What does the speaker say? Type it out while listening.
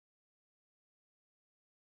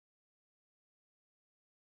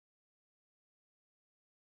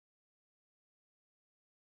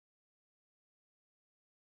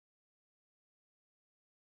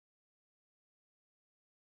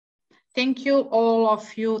Thank you, all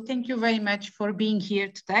of you. Thank you very much for being here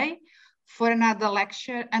today for another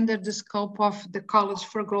lecture under the scope of the College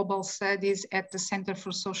for Global Studies at the Center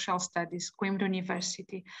for Social Studies, Coimbra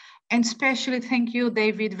University. And especially thank you,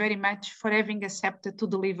 David, very much for having accepted to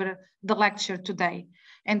deliver the lecture today.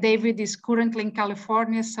 And David is currently in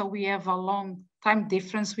California, so we have a long time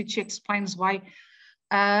difference, which explains why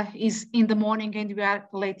is in the morning and we are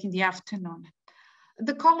late in the afternoon.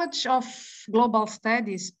 The College of Global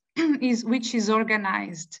Studies, which is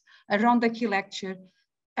organized around the key lecture,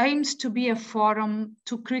 aims to be a forum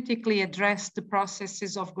to critically address the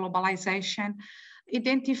processes of globalization,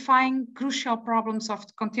 identifying crucial problems of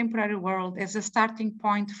the contemporary world as a starting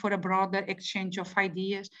point for a broader exchange of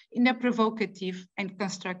ideas in a provocative and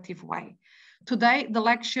constructive way. Today, the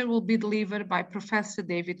lecture will be delivered by Professor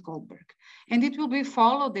David Goldberg, and it will be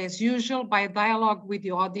followed as usual by a dialogue with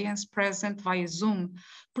the audience present via Zoom.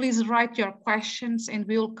 Please write your questions and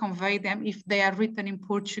we will convey them if they are written in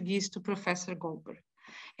Portuguese to Professor Goldberg.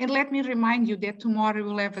 And let me remind you that tomorrow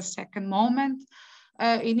we'll have a second moment.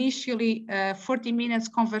 Initially, 40 minutes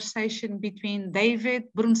conversation between David,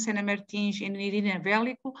 Bruno Sena Martins and Irina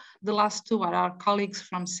Vélico. The last two are our colleagues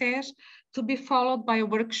from SES, to be followed by a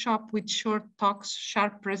workshop with short talks,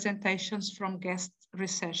 sharp presentations from guest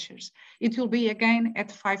researchers. It will be again at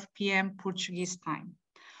 5 p.m. Portuguese time.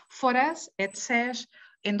 For us at SES,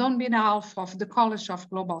 and on behalf of the College of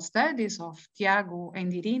Global Studies of Tiago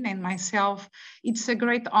and Irina and myself, it's a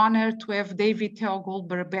great honor to have David Theo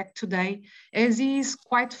Goldberg back today, as he is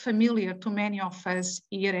quite familiar to many of us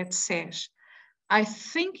here at SES. I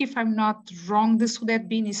think, if I'm not wrong, this would have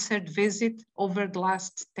been his third visit over the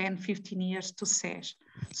last 10, 15 years to SES.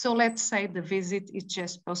 So let's say the visit is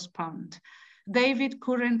just postponed. David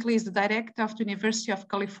currently is the director of the University of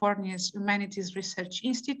California's Humanities Research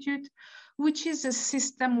Institute, which is a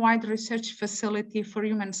system-wide research facility for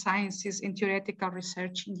human sciences and theoretical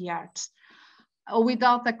research in the arts.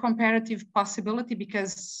 Without a comparative possibility,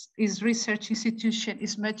 because his research institution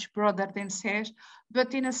is much broader than SES,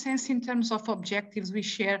 but in a sense, in terms of objectives, we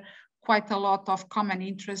share quite a lot of common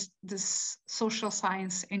interest, this social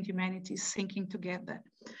science and humanities thinking together.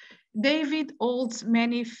 David holds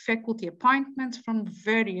many faculty appointments from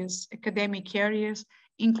various academic areas,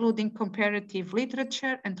 including comparative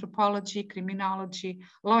literature, anthropology, criminology,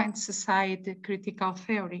 law and society, critical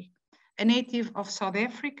theory. A native of South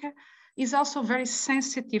Africa, is also very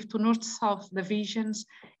sensitive to North-South divisions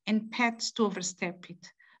and paths to overstep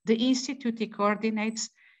it. The institute he coordinates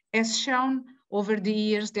has shown over the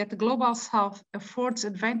years that the Global South affords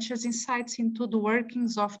adventures insights into the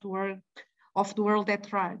workings of the world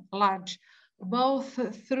at large, both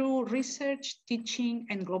through research, teaching,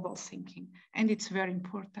 and global thinking, and it's very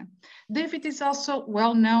important. David is also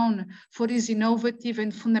well known for his innovative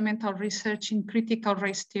and fundamental research in critical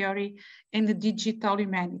race theory and the digital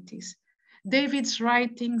humanities. David's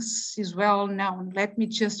writings is well known. Let me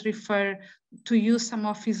just refer to you some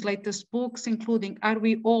of his latest books, including Are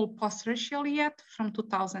We All Post-Racial Yet? From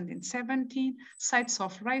 2017, Sites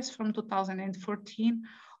of Race from 2014,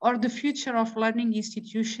 or The Future of Learning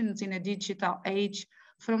Institutions in a Digital Age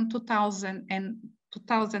from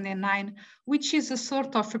 2009, which is a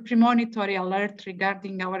sort of a premonitory alert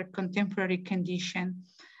regarding our contemporary condition,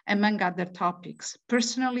 among other topics.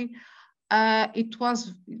 Personally, it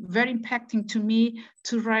was very impacting to me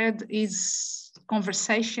to read his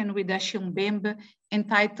conversation with Achille Mbembe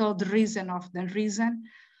entitled The Reason of the Reason,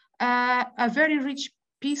 a very rich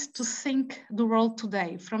piece to think the world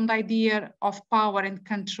today, from the idea of power and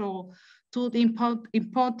control to the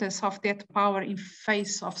importance of that power in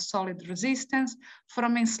face of solid resistance,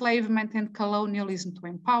 from enslavement and colonialism to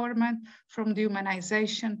empowerment, from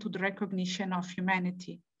dehumanization to the recognition of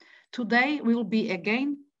humanity. Today, we will be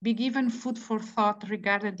given food for thought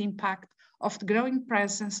regarding the impact of the growing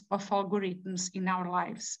presence of algorithms in our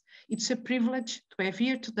lives. It's a privilege to have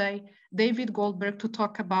here today David Goldberg to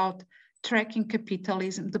talk about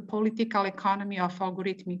Tracking-Capitalism, the political economy of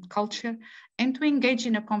algorithmic culture, and to engage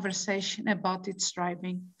in a conversation about its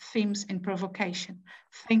driving themes and provocation.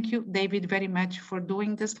 Thank you, David, very much for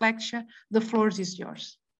doing this lecture. The floor is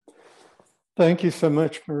yours. Thank you so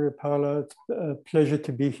much, Maria Paula. It's a pleasure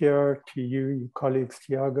to be here, to you, your colleagues,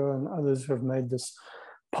 Tiago, and others who have made this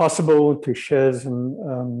possible, to Shez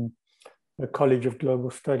and the College of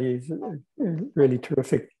Global Studies. Really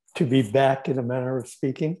terrific to be back, in a manner of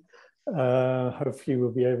speaking. Hopefully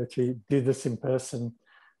we'll be able to do this in person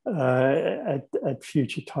at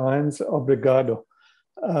future times. Obrigado.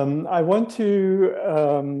 I want to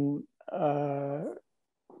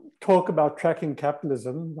talk about tracking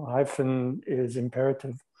capitalism. The hyphen is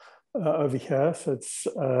imperative over here, so it's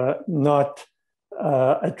not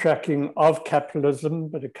a tracking of capitalism,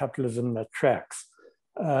 but a capitalism that tracks.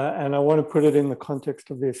 And I want to put it in the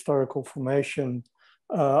context of the historical formation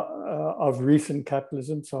of recent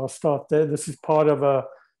capitalism. So I'll start there. This is part of a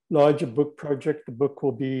larger book project. The book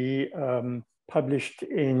will be published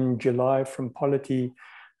in July from Polity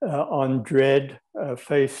on dread,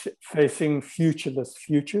 facing futureless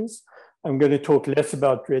futures. I'm going to talk less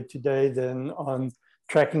about dread today than on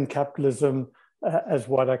tracking capitalism as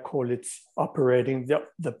what I call its operating,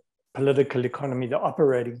 the political economy, the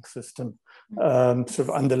operating system, sort of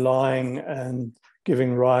underlying and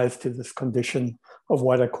giving rise to this condition of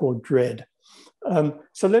what I call dread.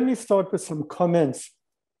 So let me start with some comments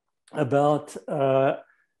about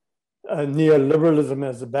neoliberalism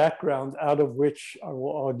as a background, out of which I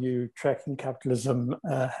will argue tracking capitalism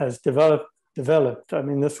has developed. I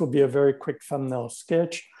mean, this will be a very quick thumbnail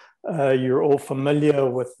sketch. You're all familiar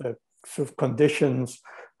with the sort of conditions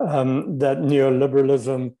that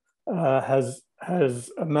neoliberalism has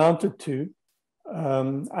amounted to.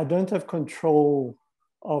 I don't have control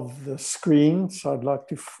of the screen, so I'd like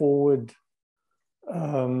to forward,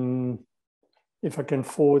 if I can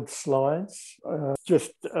forward slides,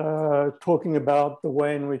 just talking about the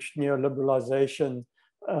way in which neoliberalization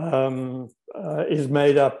is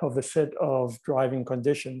made up of a set of driving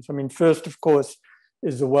conditions. I mean, first, of course,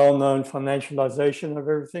 is the well-known financialization of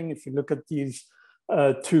everything. If you look at these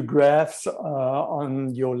two graphs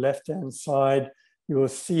on your left-hand side, you will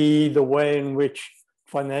see the way in which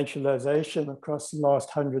financialization across the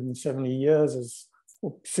last 170 years, is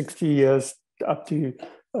 60 years up to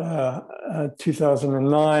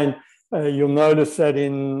 2009. You'll notice that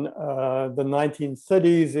in the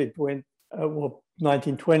 1930s, it went, well,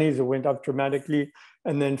 1920s, it went up dramatically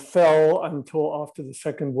and then fell until after the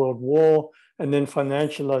Second World War. And then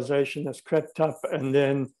financialization has crept up and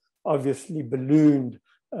then obviously ballooned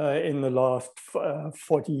in the last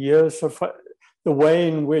 40 years. So the way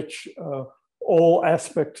in which all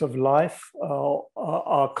aspects of life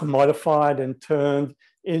are commodified and turned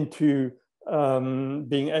into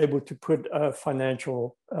being able to put a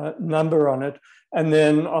financial number on it. And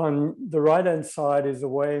then on the right-hand side is the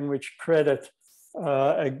way in which credit,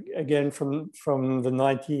 again, from the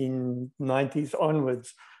 1990s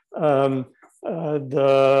onwards,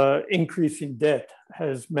 the increase in debt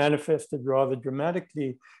has manifested rather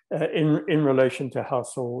dramatically in relation to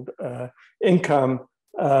household income.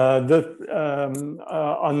 On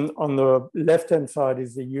the left-hand side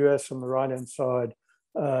is the US, on the right-hand side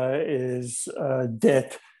is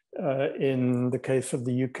debt in the case of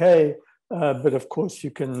the UK. But of course,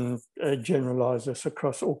 you can generalize this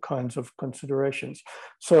across all kinds of considerations.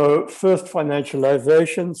 So first,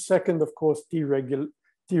 financialization. Second, of course,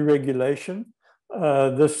 deregulation.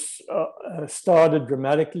 This started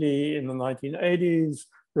dramatically in the 1980s,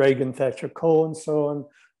 Reagan, Thatcher, Kohl, and so on,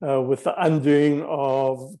 with the undoing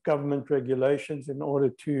of government regulations in order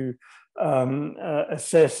to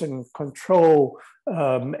assess and control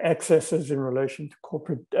excesses in relation to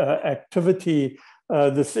corporate activity.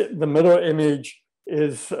 The middle image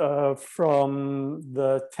is from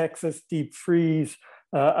the Texas deep freeze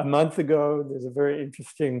a month ago. There's a very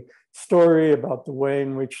interesting story about the way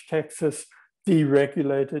in which Texas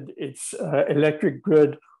deregulated its electric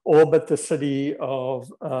grid. All but the city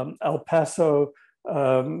of El Paso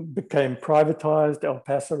became privatized. El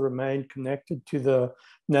Paso remained connected to the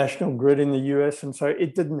national grid in the US. And so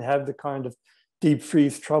it didn't have the kind of deep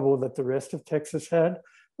freeze trouble that the rest of Texas had,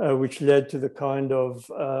 which led to the kind of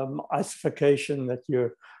icification that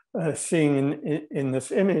you're seeing in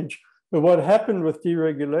this image. But what happened with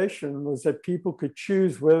deregulation was that people could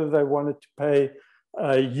choose whether they wanted to pay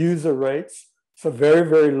user rates, so very,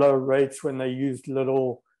 very low rates when they used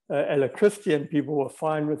little electricity, and people were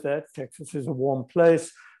fine with that. Texas is a warm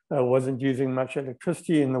place, wasn't using much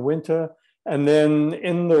electricity in the winter. And then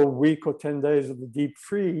in the week or 10 days of the deep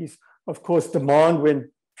freeze, of course, demand went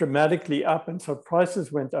dramatically up, and so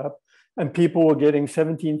prices went up, and people were getting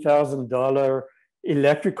 $17,000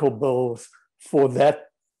 electrical bills for that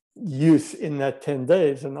use in that 10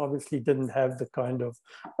 days, and obviously didn't have the kind of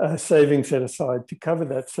savings set aside to cover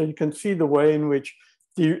that. So you can see the way in which,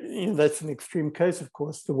 that's an extreme case, of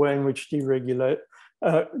course, the way in which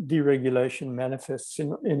deregulation manifests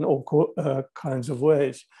in all kinds of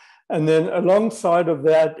ways. And then alongside of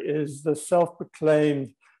that is the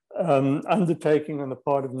self-proclaimed undertaking on the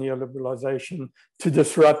part of neoliberalization to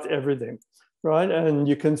disrupt everything, right? And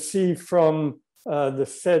you can see from the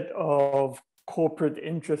set of corporate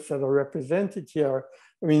interests that are represented here,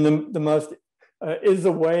 I mean, the most is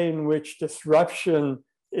a way in which disruption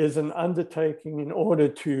is an undertaking in order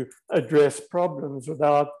to address problems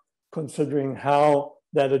without considering how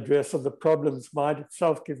that address of the problems might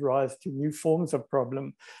itself give rise to new forms of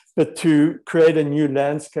problem, but to create a new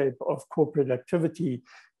landscape of corporate activity.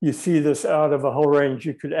 You see this out of a whole range.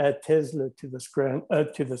 You could add Tesla to this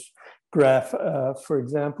graph, for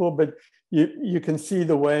example, but you can see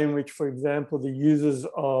the way in which, for example, the users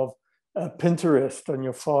of Pinterest on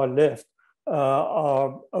your far left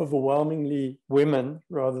are overwhelmingly women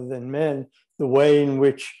rather than men, the way in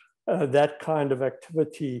which that kind of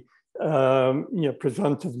activity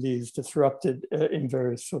presumptively is disrupted in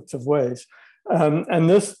various sorts of ways. And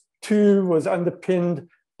this too was underpinned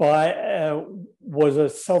by, was a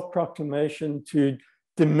self-proclamation to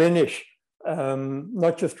diminish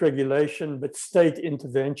not just regulation, but state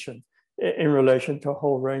intervention in relation to a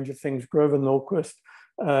whole range of things. Grover Norquist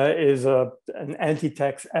is an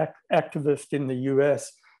anti-tax activist in the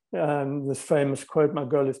US. This famous quote, "My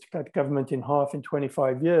goal is to cut government in half in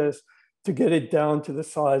 25 years to get it down to the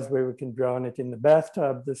size where we can drown it in the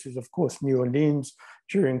bathtub." This is, of course, New Orleans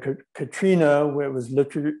during Katrina, where it was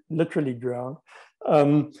literally drowned.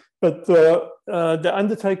 But the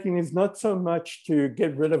undertaking is not so much to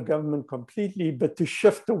get rid of government completely, but to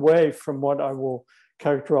shift away from what I will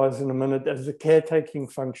characterize in a minute as the caretaking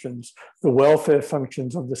functions, the welfare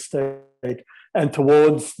functions of the state, and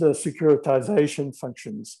towards the securitization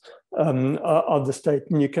functions of the state.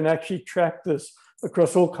 And you can actually track this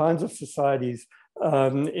across all kinds of societies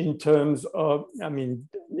in terms of, I mean,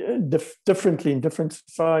 differently in different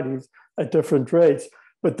societies at different rates,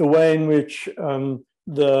 but the way in which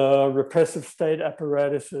the repressive state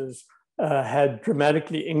apparatuses had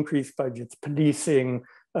dramatically increased budgets, policing,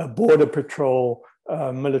 border patrol,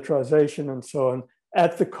 militarization, and so on,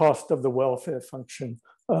 at the cost of the welfare function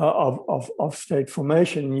of state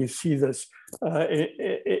formation. You see this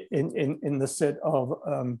in the set of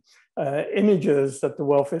images that the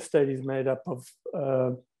welfare state is made up of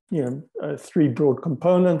three broad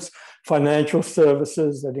components: financial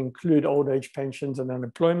services that include old age pensions and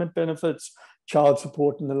unemployment benefits, child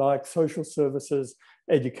support and the like, social services,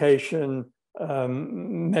 education,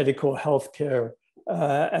 medical health care,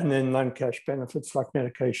 and then non-cash benefits like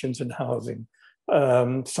medications and housing,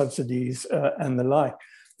 subsidies, and the like.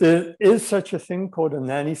 There is such a thing called a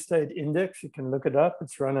nanny state index. You can look it up.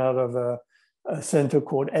 It's run out of a center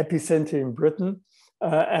called Epicenter in Britain.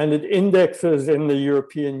 And it indexes in the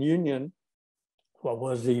European Union, what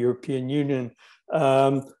was the European Union,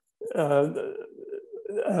 those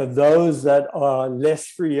that are less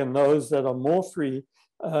free and those that are more free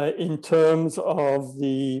in terms of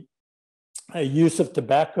the use of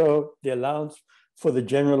tobacco, the allowance for the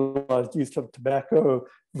generalized use of tobacco,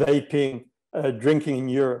 vaping, drinking in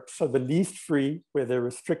Europe. So the least free, where there are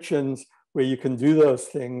restrictions, where you can do those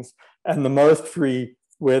things, and the most free,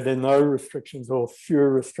 where there are no restrictions or fewer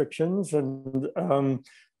restrictions. And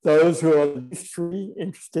those who are least free,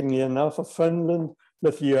 interestingly enough, are Finland,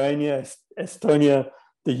 Lithuania, Estonia,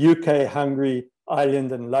 the UK, Hungary,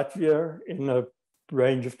 Ireland, and Latvia in a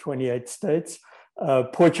range of 28 states.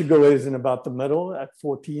 Portugal is in about the middle at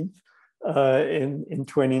 14th in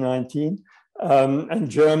 2019. And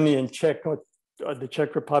Germany and the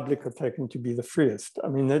Czech Republic are taken to be the freest. I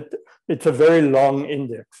mean, it's a very long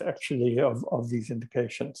index, actually, of these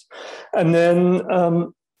indications. And then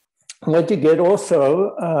what you get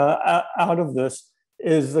also out of this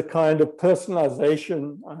is the kind of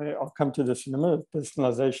personalization, I'll come to this in a minute,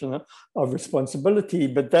 personalization of responsibility,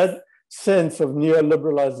 but that sense of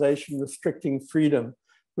neoliberalization restricting freedom,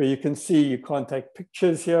 where you can see you can't take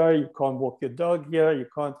pictures here, you can't walk your dog here, you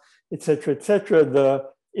can't, et cetera, the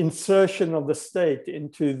insertion of the state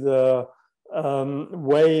into the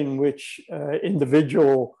way in which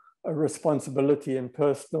individual responsibility and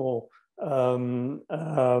personal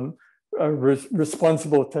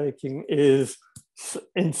responsible taking is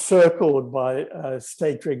encircled by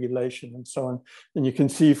state regulation and so on. And you can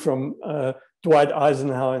see from Dwight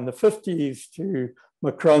Eisenhower in the 50s to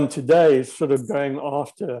Macron today is sort of going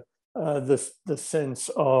after this sense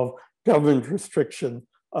of government restriction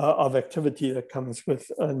of activity that comes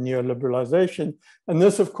with neoliberalization. And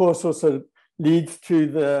this, of course, also leads to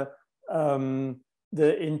the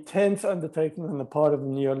intense undertaking on the part of the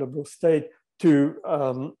neoliberal state to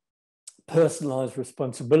personalize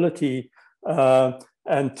responsibility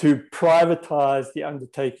and to privatize the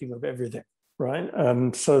undertaking of everything, right?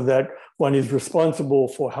 So that one is responsible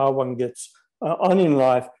for how one gets on in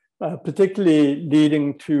life, particularly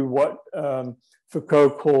leading to what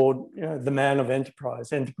Foucault called the man of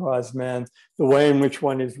enterprise man, the way in which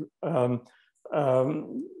one is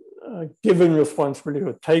given responsibility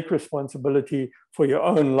or take responsibility for your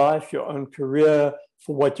own life, your own career,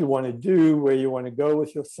 for what you want to do, where you want to go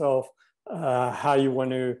with yourself, how you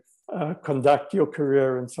want to conduct your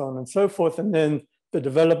career and so on and so forth. And then the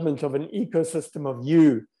development of an ecosystem of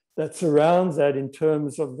you that surrounds that in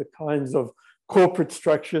terms of the kinds of corporate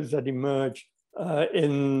structures that emerge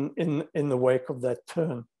in the wake of that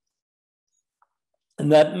turn.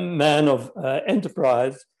 And that man of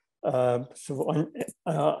enterprise,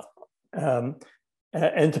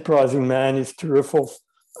 enterprising man is to refer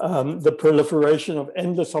the proliferation of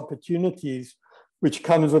endless opportunities, which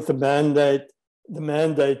comes with the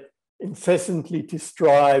mandate incessantly to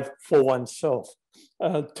strive for oneself,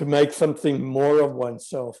 to make something more of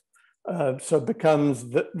oneself. So it becomes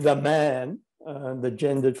the man, the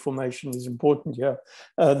gendered formation is important here,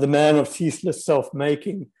 the man of ceaseless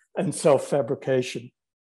self-making and self-fabrication.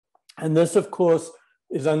 And this, of course,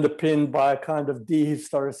 is underpinned by a kind of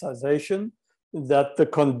dehistoricization, that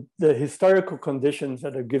the historical conditions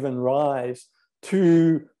that have given rise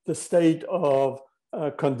to the state of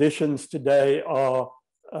conditions today are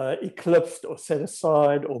eclipsed or set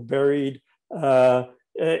aside or buried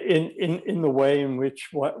in the way in which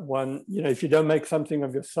one, if you don't make something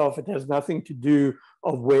of yourself, it has nothing to do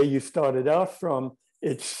of where you started out from.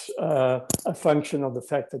 It's a function of the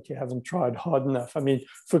fact that you haven't tried hard enough. I mean,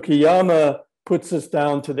 Fukuyama puts us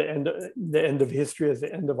down to the end of history as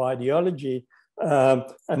the end of ideology.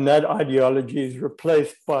 And that ideology is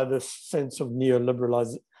replaced by this sense of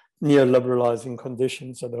neoliberalizing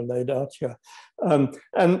conditions that are laid out here. And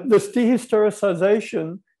this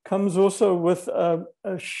dehistoricization comes also with a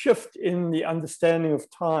shift in the understanding of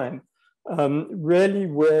time, really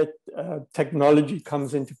where technology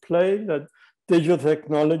comes into play, that digital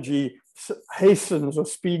technology hastens or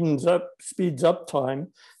speeds up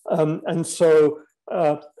time. And so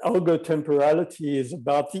algotemporality is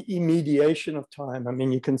about the immediation of time. I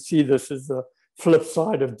mean, you can see this as the flip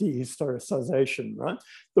side of dehistoricization, right?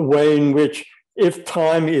 The way in which if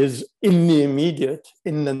time is in the immediate,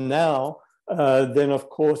 in the now, then of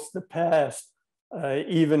course the past,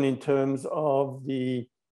 even in terms of the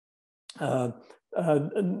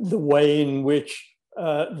way in which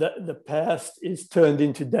the past is turned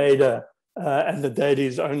into data, and the data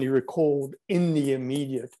is only recalled in the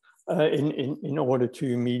immediate, in order to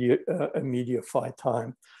immediatefy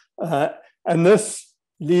time. And this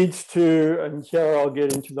leads to, and here I'll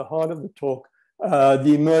get into the heart of the talk,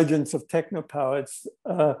 the emergence of techno-power. It's,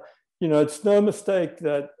 it's no mistake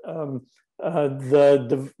that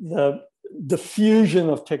the diffusion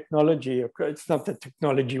of technology, it's not that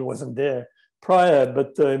technology wasn't there prior,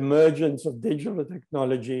 but the emergence of digital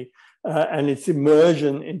technology and its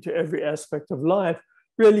immersion into every aspect of life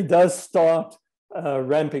really does start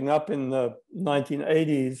ramping up in the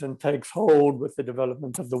 1980s and takes hold with the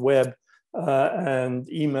development of the web and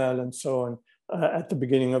email and so on at the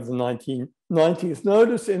beginning of the 1990s.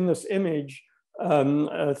 Notice in this image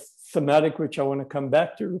a thematic which I want to come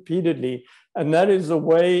back to repeatedly, and that is the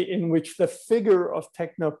way in which the figure of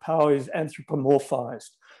techno-power is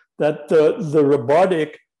anthropomorphized, that the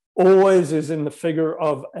robotic always is in the figure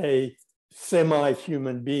of a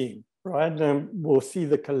semi-human being, right? And we'll see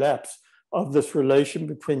the collapse of this relation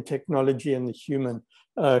between technology and the human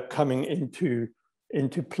coming into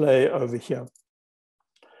play over here.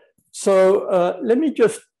 So let me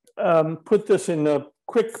just put this in a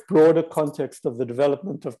quick, broader context of the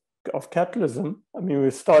development of capitalism. I mean,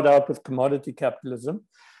 we start out with commodity capitalism.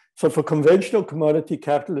 So for conventional commodity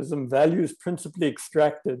capitalism, value is principally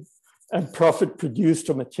extracted and profit produced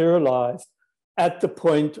or materialized at the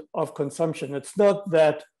point of consumption. It's not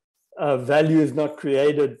that value is not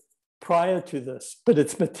created prior to this, but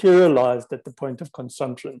it's materialized at the point of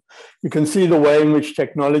consumption. You can see the way in which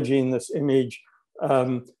technology in this image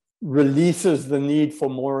releases the need for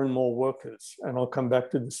more and more workers. And I'll come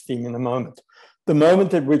back to this theme in a moment. The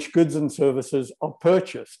moment at which goods and services are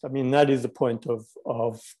purchased, I mean, that is the point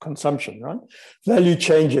of consumption, right? Value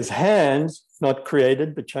changes hands, not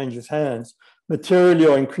created, but changes hands, materially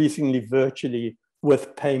or increasingly virtually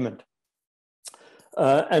with payment.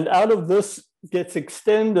 And out of this gets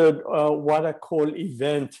extended what I call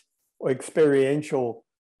event or experiential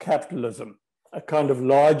capitalism, a kind of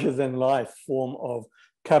larger than life form of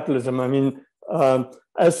capitalism. I mean,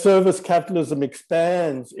 as service capitalism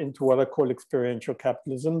expands into what I call experiential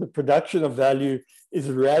capitalism, the production of value is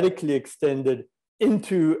radically extended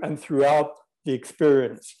into and throughout the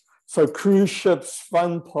experience. So cruise ships,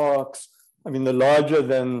 fun parks, I mean, the larger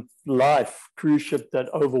than life cruise ship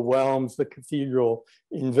that overwhelms the cathedral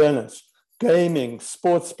in Venice, gaming,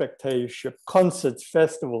 sports spectatorship, concerts,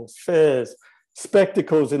 festivals, fairs,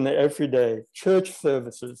 spectacles in the everyday, church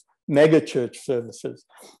services, mega church services,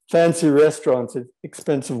 fancy restaurants,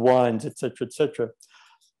 expensive wines, etc., etc.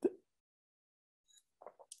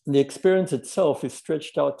 The experience itself is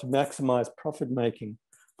stretched out to maximize profit making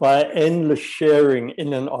via endless sharing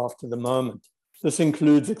in and after the moment. This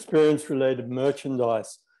includes experience-related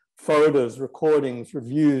merchandise, photos, recordings,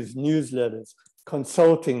 reviews, newsletters,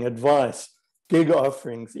 consulting, advice, gig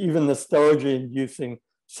offerings, even nostalgia-inducing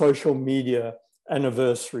social media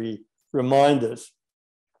anniversary reminders.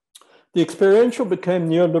 The experiential became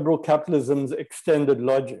neoliberal capitalism's extended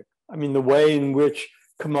logic. I mean, the way in which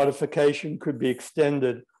commodification could be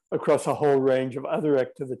extended across a whole range of other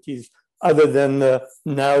activities other than the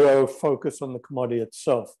narrow focus on the commodity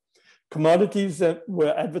itself. Commodities that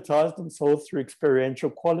were advertised and sold through experiential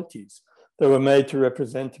qualities that were made to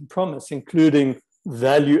represent and promise, including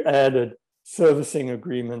value-added servicing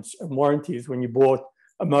agreements and warranties. When you bought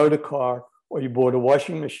a motor car or you bought a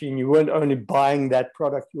washing machine, you weren't only buying that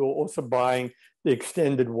product, you were also buying the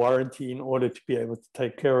extended warranty in order to be able to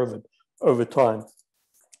take care of it over time.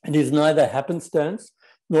 It is neither happenstance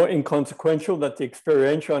nor inconsequential that the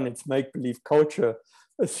experiential and its make-believe culture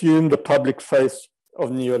assumed the public face of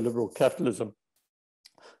neoliberal capitalism.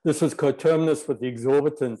 This was coterminous with the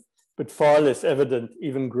exorbitant but far less evident,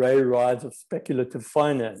 even grey rise of speculative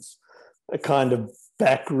finance, a kind of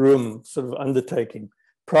backroom sort of undertaking,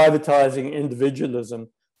 privatizing individualism,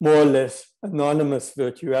 more or less anonymous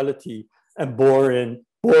virtuality, and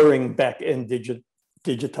boring back-end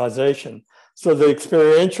digitization. So the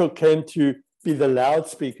experiential came to be the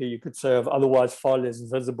loudspeaker, you could say, of otherwise far less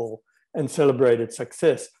visible and celebrated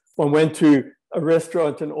success. One went to a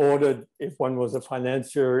restaurant and ordered, if one was a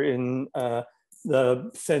financier in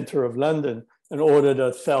the center of London, and ordered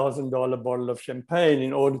a $1,000 bottle of champagne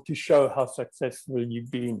in order to show how successful you've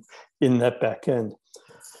been in that back end.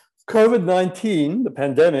 COVID-19, the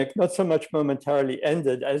pandemic, not so much momentarily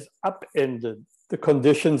ended as upended the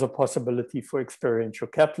conditions of possibility for experiential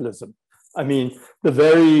capitalism. I mean, the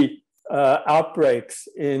very outbreaks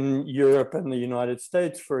in Europe and the United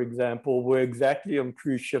States, for example, were exactly on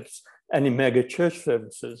cruise ships and in mega church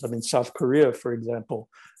services. I mean, South Korea, for example,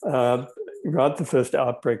 right, the first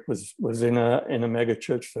outbreak was in a mega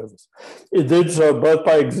church service. It did so both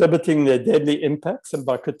by exhibiting their deadly impacts and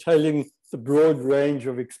by curtailing the broad range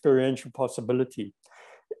of experiential possibility.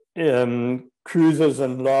 Cruises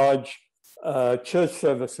and large church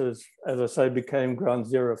services, as I say, became ground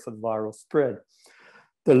zero for the viral spread.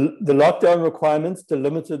 The lockdown requirements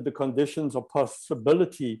delimited the conditions of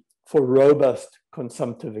possibility for robust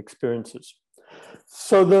consumptive experiences.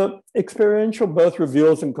 So the experiential both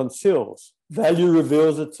reveals and conceals. Value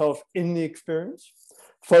reveals itself in the experience.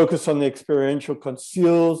 Focus on the experiential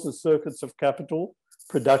conceals the circuits of capital,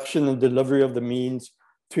 production and delivery of the means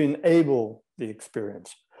to enable the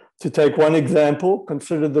experience. To take one example,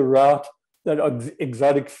 consider the route that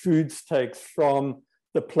exotic foods takes from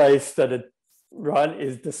the place that it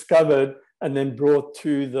is discovered and then brought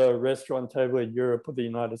to the restaurant table in Europe or the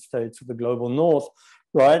United States or the global north,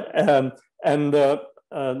 right? And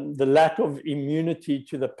the lack of immunity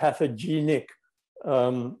to the pathogenic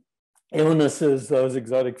illnesses those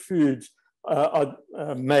exotic foods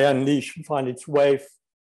may unleash and find its way,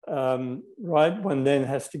 right? One then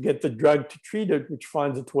has to get the drug to treat it, which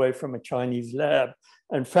finds its way from a Chinese lab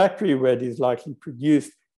and factory where it is likely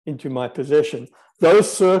produced into my possession.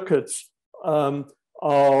 Those circuits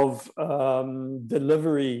of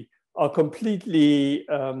delivery are completely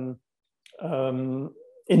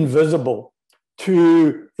invisible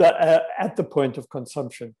to at the point of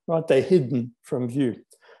consumption, right? They're hidden from view.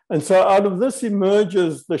 And so out of this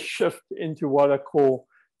emerges the shift into what I call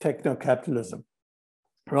techno-capitalism,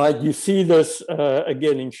 right? You see this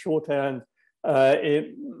again in shorthand,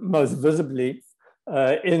 most visibly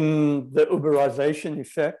in the Uberization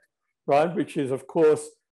effect, right? Which is, of course,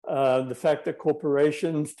 the fact that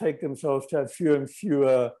corporations take themselves to have fewer and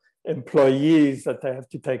fewer employees that they have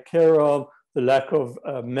to take care of, the lack of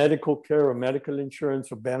medical care or medical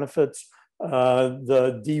insurance or benefits,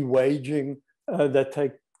 the de-waging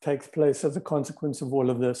that takes place as a consequence of all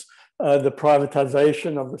of this, the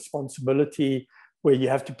privatization of responsibility, where you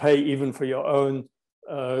have to pay even for your own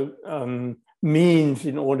means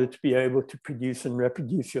in order to be able to produce and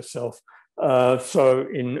reproduce yourself. So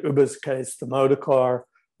in Uber's case, the motor car,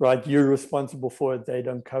 right, you're responsible for it, they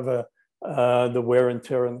don't cover the wear and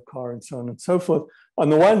tear on the car and so on and so forth, on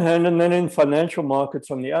the one hand, and then in financial markets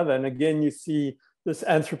on the other. And again, you see this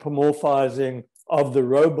anthropomorphizing of the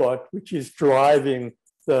robot, which is driving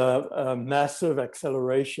the massive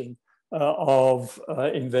acceleration of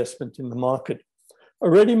investment in the market.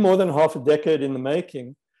 Already more than half a decade in the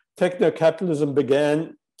making, techno-capitalism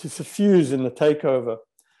began to suffuse in the takeover.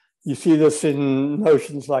 You see this in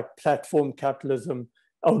notions like platform capitalism,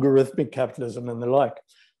 algorithmic capitalism, and the like.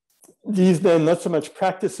 these then not so much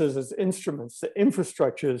practices as instruments, the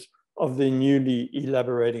infrastructures of the newly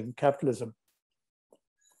elaborating capitalism.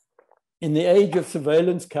 In the age of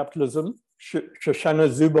surveillance capitalism, Shoshana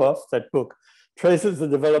Zuboff, that book, traces the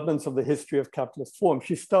developments of the history of capitalist form.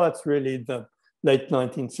 She starts really in the late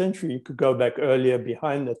 19th century. You could go back earlier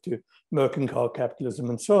behind that to mercantile capitalism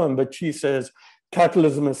and so on. But she says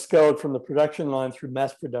capitalism is scaled from the production line through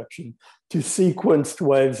mass production to sequenced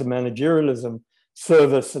waves of managerialism,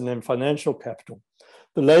 service, and then financial capital.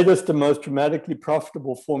 The latest and most dramatically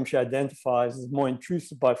profitable form she identifies as more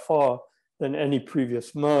intrusive by far than any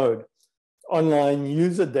previous mode. Online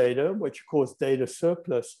user data, which of course data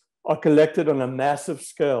surplus, are collected on a massive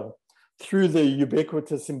scale through the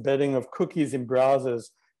ubiquitous embedding of cookies in browsers,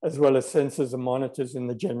 as well as sensors and monitors in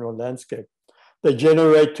the general landscape. They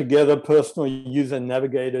generate together personal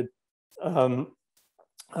user-navigated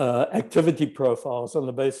activity profiles on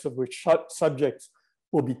the basis of which subjects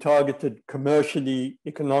will be targeted commercially,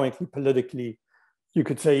 economically, politically, you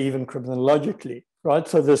could say even criminologically, right?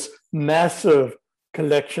 So this massive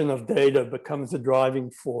collection of data becomes a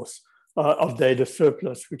driving force of data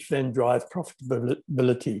surplus, which then drives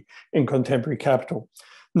profitability in contemporary capital.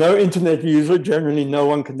 No internet user, generally no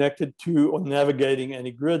one connected to or navigating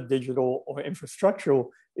any grid, digital or infrastructural,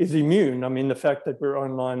 is immune. I mean, the fact that we're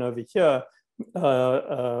online over here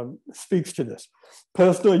speaks to this.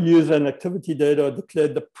 Personal user and activity data are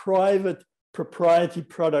declared the private propriety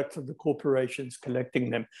products of the corporations collecting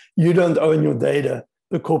them. You don't own your data.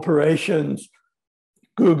 The corporations,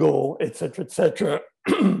 Google, et cetera,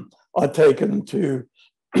 are taken to,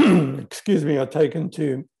 are taken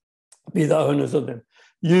to be the owners of them.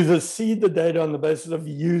 Users seed the data on the basis of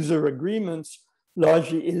user agreements,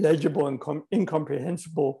 largely illegible and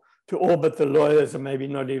incomprehensible to all but the lawyers, and maybe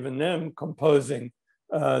not even them, composing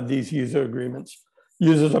these user agreements.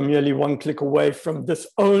 Users are merely one click away from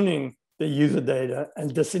disowning the user data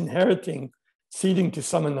and disinheriting, ceding to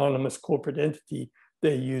some anonymous corporate entity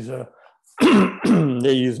their user,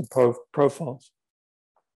 profiles.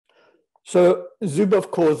 So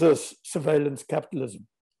Zuboff calls this surveillance capitalism.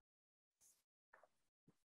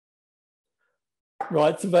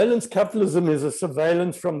 Right, surveillance capitalism is a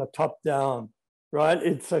surveillance from the top down, right?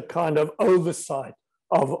 It's a kind of oversight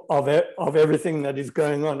of everything that is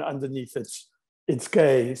going on underneath its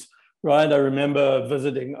gaze, right? I remember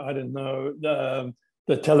visiting, I don't know,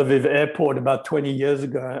 the Tel Aviv airport about 20 years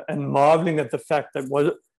ago and marveling at the fact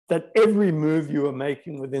that every move you were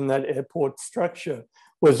making within that airport structure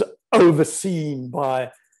was overseen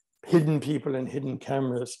by hidden people and hidden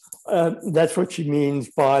cameras. That's what she means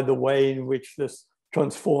by the way in which this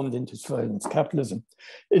transformed into surveillance capitalism.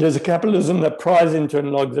 It is a capitalism that pries into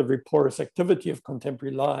and logs every porous activity of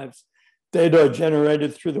contemporary lives. Data are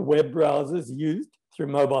generated through the web browsers used, through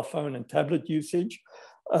mobile phone and tablet usage,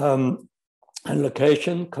 and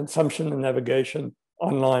location, consumption and navigation,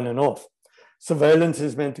 online and off. Surveillance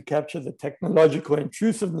is meant to capture the technological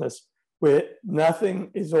intrusiveness where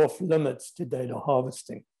nothing is off limits to data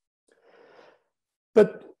harvesting.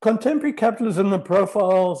 But contemporary capitalism, the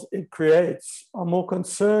profiles it creates are more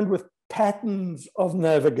concerned with patterns of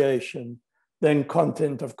navigation than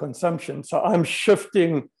content of consumption. So I'm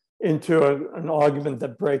shifting into an argument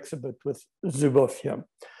that breaks a bit with Zuboff here.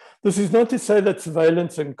 This is not to say that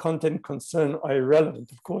surveillance and content concern are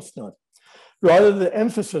irrelevant, of course not. Rather, the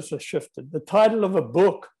emphasis has shifted. The title of a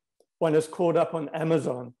book one is caught up on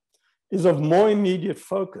Amazon is of more immediate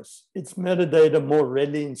focus. Its metadata more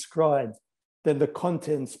readily inscribed than the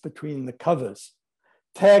contents between the covers.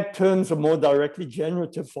 Tag terms are more directly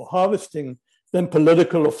generative for harvesting than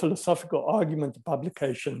political or philosophical argument the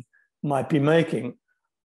publication might be making.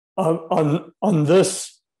 On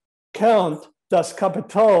this count, Das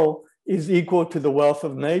Kapital is equal to the wealth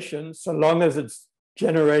of nations, so long as it's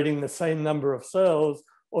generating the same number of sales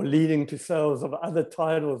or leading to sales of other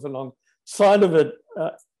titles alongside of it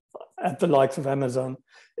at the likes of Amazon,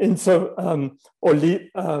 and so or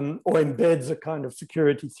embeds a kind of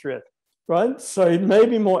security threat, right? So it may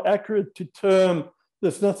be more accurate to term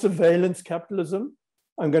this not surveillance capitalism.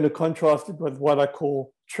 I'm going to contrast it with what I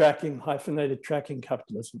call hyphenated tracking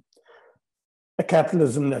capitalism, a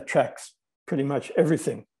capitalism that tracks pretty much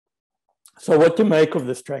everything. So what to make of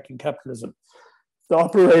this tracking capitalism? The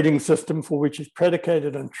operating system for which is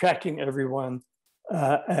predicated on tracking everyone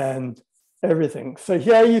and everything. So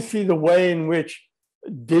here you see the way in which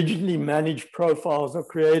digitally managed profiles are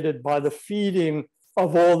created by the feeding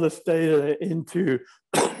of all this data into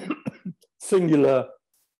singular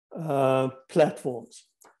platforms.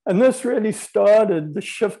 And this really started the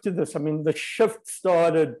shift to this. I mean, the shift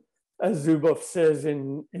started, as Zuboff says,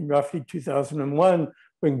 in roughly 2001,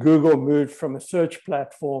 when Google moved from a search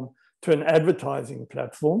platform to an advertising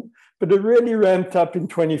platform. But it really ramped up in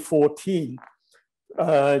 2014.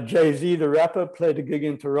 Jay-Z, the rapper, played a gig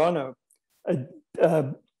in Toronto.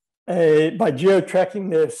 By geo-tracking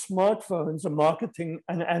their smartphones, a marketing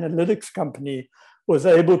and analytics company was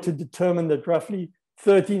able to determine that roughly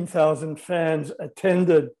 13,000 fans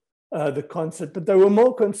attended the concert, but they were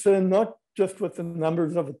more concerned not just with the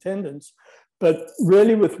numbers of attendance, but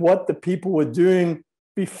really with what the people were doing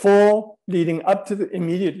before,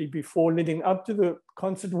 immediately before, leading up to the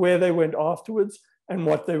concert, where they went afterwards, and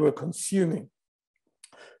what they were consuming.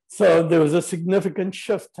 So there was a significant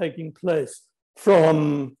shift taking place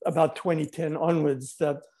from about 2010 onwards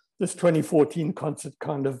that this 2014 concert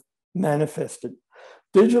kind of manifested.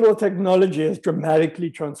 Digital technology has dramatically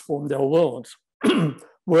transformed our worlds.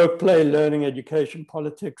 Work, play, learning, education,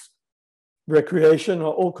 politics, recreation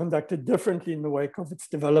are all conducted differently in the wake of its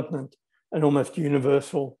development and almost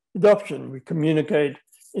universal adoption. We communicate,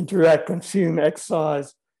 interact, consume,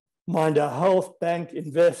 exercise, mind our health, bank,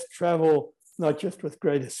 invest, travel, not just with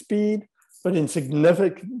greater speed, but in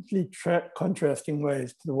significantly contrasting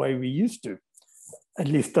ways to the way we used to, at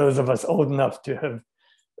least those of us old enough to have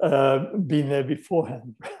been there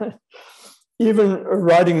beforehand. Even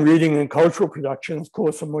writing, reading, and cultural production, of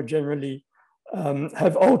course, are more generally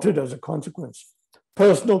have altered as a consequence.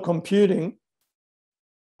 Personal computing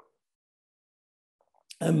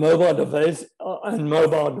and mobile devices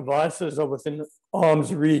are within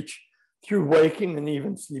arm's reach through waking and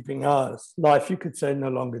even sleeping hours. Life, you could say, no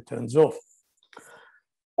longer turns off.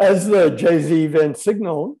 As the Jay-Z event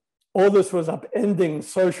signaled, all this was upending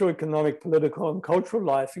socioeconomic, political, and cultural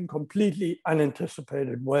life in completely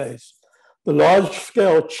unanticipated ways. The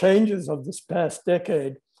large-scale changes of this past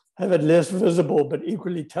decade have had less visible but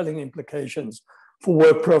equally telling implications for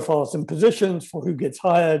work profiles and positions, for who gets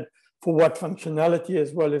hired, for what functionality,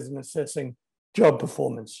 as well as in assessing job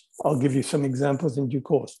performance. I'll give you some examples in due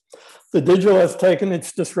course. The digital has taken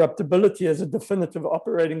its disruptability as a definitive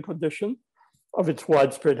operating condition of its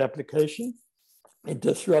widespread application. It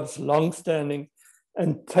disrupts long-standing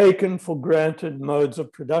and taken for granted modes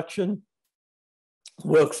of production,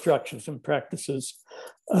 work structures, and practices.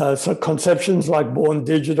 So conceptions like born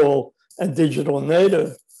digital and digital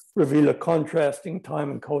native reveal a contrasting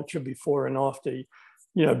time and culture before and after.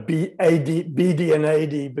 You know, BD and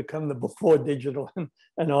AD become the before digital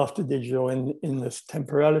and after digital in this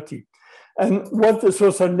temporality. And what this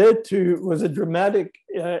also led to was a dramatic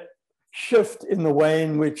shift in the way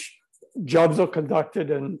in which jobs are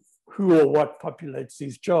conducted and who or what populates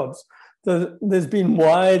these jobs. There's been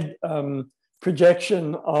wide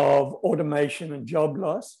projection of automation and job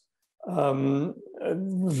loss, a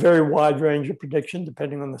very wide range of prediction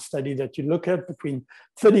depending on the study that you look at, between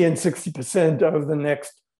 30 and 60% over the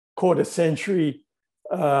next quarter century,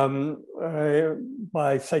 by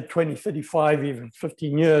say 2035, even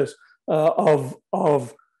 15 years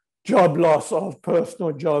of job loss of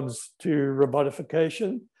personal jobs to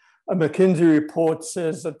robotification. A McKinsey report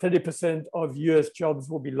says that 30% of US jobs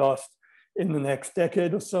will be lost in the next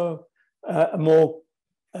decade or so. A more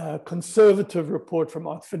conservative report from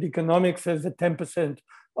Oxford Economics says that 10%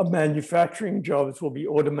 of manufacturing jobs will be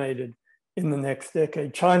automated in the next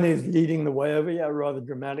decade. China is leading the way over here rather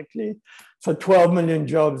dramatically. So 12 million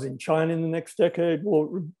jobs in China in the next decade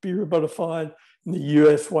will be robotified. In the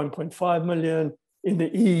US, 1.5 million. In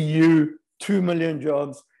the EU, 2 million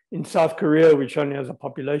jobs. In South Korea, which only has a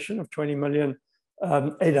population of 20 million,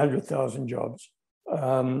 800,000 jobs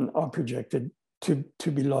are projected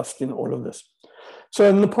to be lost in all of this. So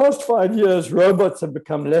in the past 5 years, robots have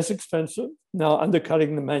become less expensive, now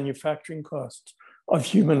undercutting the manufacturing costs of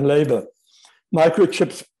human labor.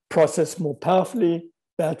 Microchips process more powerfully,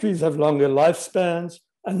 batteries have longer lifespans,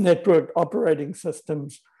 and network operating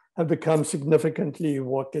systems have become significantly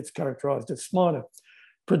what gets characterized as smarter.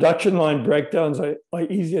 Production line breakdowns are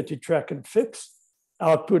easier to track and fix.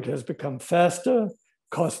 Output has become faster,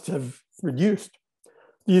 costs have reduced.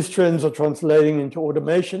 These trends are translating into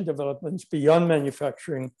automation developments beyond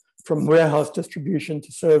manufacturing, from warehouse distribution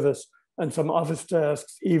to service, and some office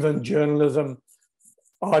tasks, even journalism.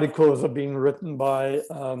 Articles are being written by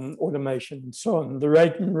automation and so on. The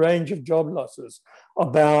rate and range of job losses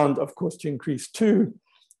are bound, of course, to increase too.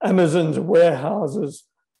 Amazon's warehouses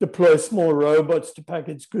deploy small robots to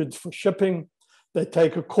package goods for shipping. They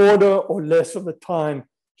take a quarter or less of the time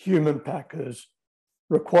human packers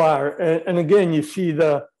require. And again, you see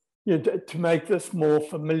to make this more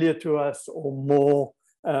familiar to us, or more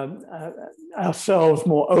ourselves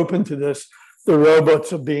more open to this, the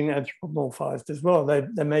robots are being anthropomorphized as well.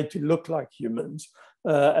 They're made to look like humans.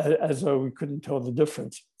 as though we couldn't tell the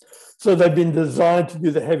difference. So they've been designed to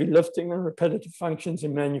do the heavy lifting and repetitive functions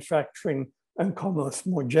in manufacturing and commerce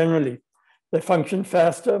more generally. They function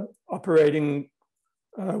faster, operating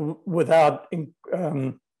without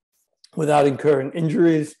incurring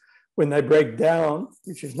injuries. When they break down,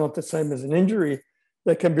 which is not the same as an injury,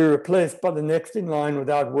 they can be replaced by the next in line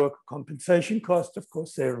without worker compensation cost. Of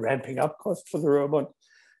course, they're ramping up costs for the robot.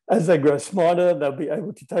 As they grow smarter, they'll be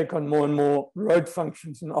able to take on more and more rote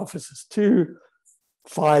functions in offices too,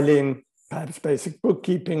 filing, perhaps basic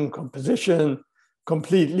bookkeeping, composition,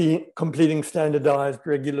 completing standardized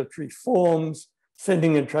regulatory forms,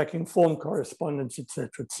 sending and tracking form correspondence, et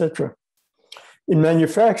cetera, et cetera. In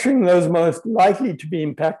manufacturing, those most likely to be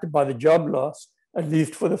impacted by the job loss, at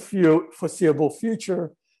least for the foreseeable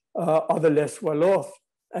future, are the less well off.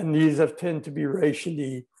 And these have tend to be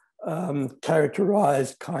racially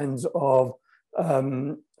characterized kinds of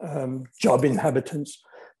job inhabitants.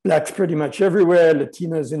 Blacks pretty much everywhere.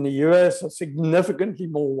 Latinos in the US are significantly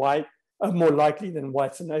more likely than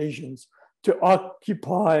whites and Asians to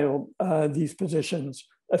occupy these positions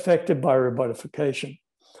affected by robotification.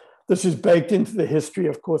 This is baked into the history,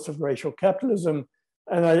 of course, of racial capitalism.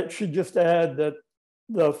 And I should just add that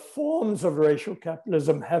the forms of racial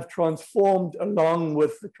capitalism have transformed along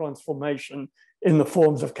with the transformation in the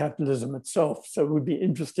forms of capitalism itself. So it would be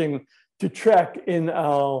interesting to track in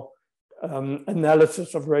our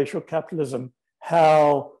analysis of racial capitalism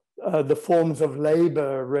how the forms of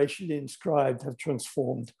labor racially inscribed have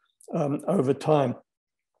transformed over time.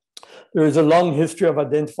 There is a long history of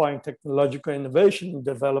identifying technological innovation and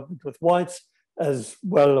development with whites, as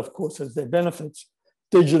well, of course, as their benefits.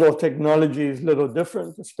 Digital technology is little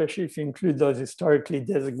different, especially if you include those historically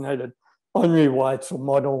designated honorary whites or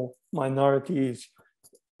model minorities,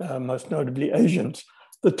 most notably Asians.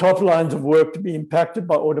 The top lines of work to be impacted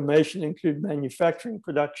by automation include manufacturing,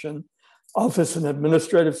 production, office and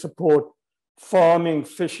administrative support, farming,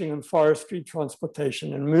 fishing and forestry,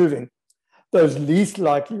 transportation and moving. Those least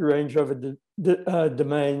likely range over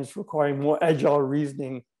domains requiring more agile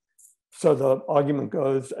reasoning. So the argument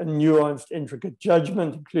goes, a nuanced, intricate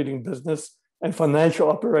judgment, including business and financial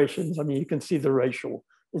operations. I mean, you can see the racial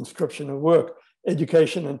inscription of work,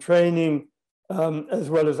 education and training, as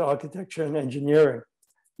well as architecture and engineering.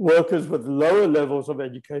 Workers with lower levels of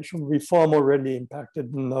education will be far more readily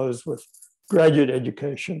impacted than those with graduate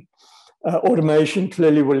education. Automation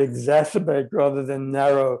clearly will exacerbate rather than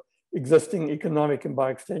narrow existing economic and by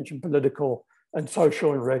extension political and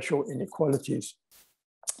social and racial inequalities.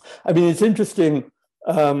 I mean, it's interesting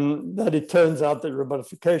that it turns out that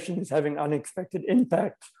robotification is having unexpected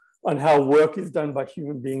impacts on how work is done by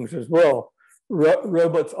human beings as well.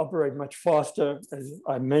 Robots operate much faster, as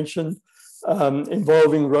I mentioned,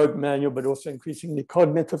 involving rote manual, but also increasingly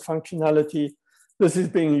cognitive functionality. This is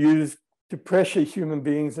being used to pressure human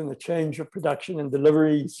beings in the change of production and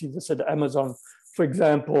delivery. You see this at Amazon, for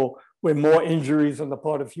example, where more injuries on the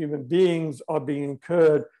part of human beings are being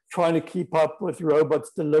incurred, trying to keep up with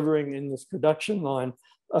robots delivering in this production line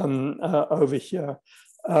over here.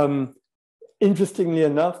 Interestingly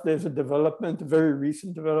enough, there's a development, a very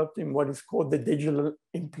recent development in what is called the digital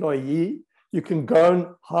employee. You can go and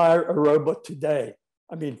hire a robot today.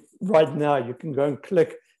 I mean, right now you can go and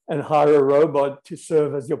click and hire a robot to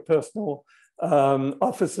serve as your personal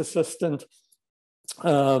office assistant.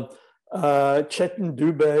 Chetan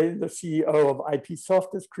Dubey, the CEO of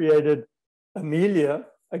IPsoft, has created Amelia.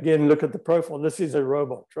 Again, look at the profile. This is a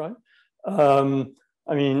robot, right?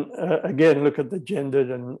 I mean, again, look at the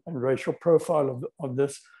gendered and racial profile of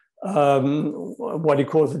this. What he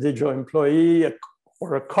calls a digital employee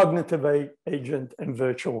or a cognitive agent and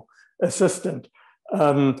virtual assistant.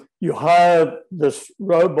 You hire this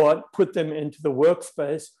robot, put them into the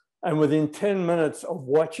workspace, and within 10 minutes of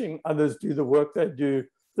watching others do the work they do,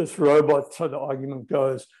 this robot, so the argument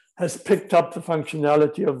goes, has picked up the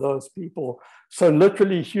functionality of those people. So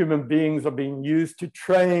literally human beings are being used to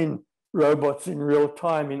train robots in real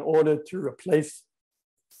time in order to replace,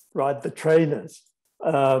 right, the trainers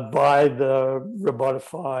by the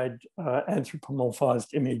robotified,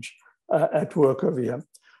 anthropomorphized image at work over here.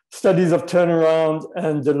 Studies of turnaround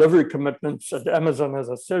and delivery commitments at Amazon, as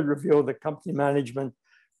I said, reveal that company management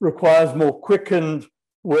requires more quickened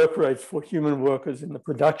work rates for human workers in the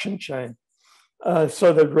production chain,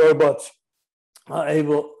 so that the robots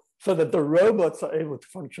are able to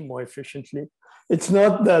function more efficiently. It's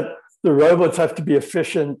not that the robots have to be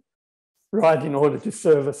efficient, right, in order to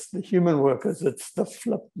service the human workers. It's the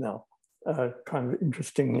flip now, kind of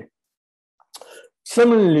interestingly.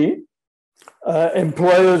 Similarly,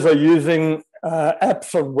 employers are using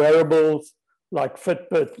apps on wearables like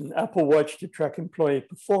Fitbit and Apple Watch to track employee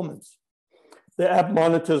performance. The app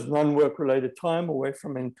monitors non-work related time away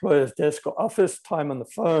from an employer's desk or office, time on the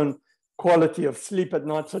phone, quality of sleep at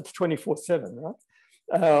night, so it's 24/7,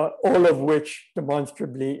 right? All of which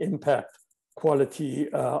demonstrably impact quality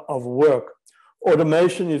of work.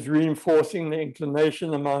 Automation is reinforcing the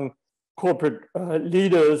inclination among corporate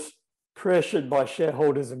leaders pressured by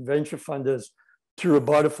shareholders and venture funders to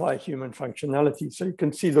robotify human functionality. So you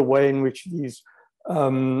can see the way in which these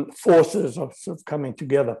forces are sort of coming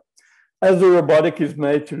together. As the robotic is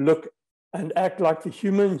made to look and act like the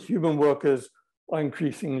human workers are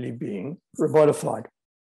increasingly being robotified.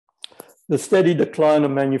 The steady decline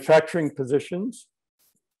of manufacturing positions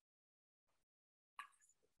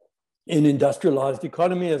in industrialized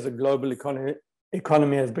economy as a global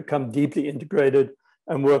economy has become deeply integrated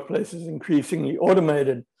and workplaces increasingly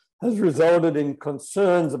automated has resulted in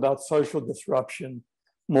concerns about social disruption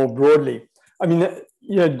more broadly. I mean,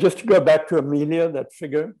 just to go back to Amelia, that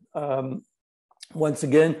figure, once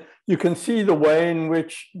again, you can see the way in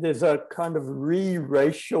which there's a kind of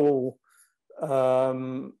racial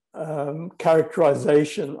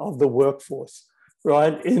characterization of the workforce,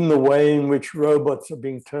 right? In the way in which robots are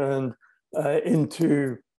being turned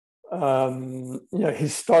into,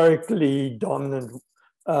 historically dominant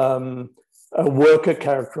worker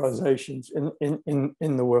characterizations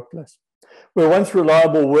in the workplace. Where once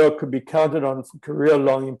reliable work could be counted on for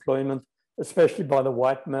career-long employment, especially by the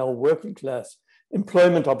white male working class,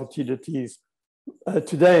 employment opportunities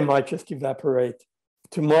today might just evaporate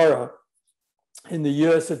tomorrow. In the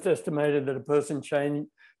US, it's estimated that a person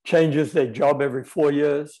changes their job every 4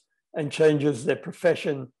 years and changes their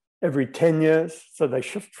profession every 10 years. So they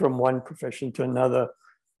shift from one profession to another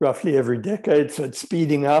roughly every decade. So it's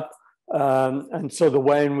speeding up. And so the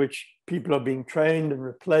way in which people are being trained and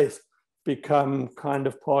replaced become kind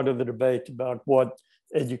of part of the debate about what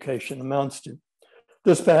education amounts to.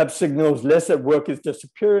 This perhaps signals less that work is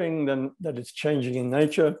disappearing than that it's changing in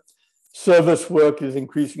nature. Service work is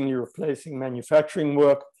increasingly replacing manufacturing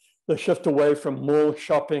work. The shift away from mall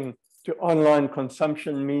shopping to online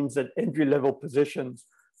consumption means that entry-level positions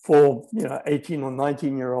for 18 or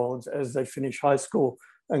 19-year-olds as they finish high school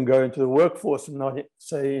and go into the workforce and not,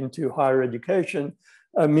 say, into higher education,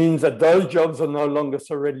 means that those jobs are no longer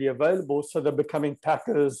so readily available. So they're becoming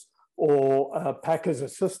packers or packers'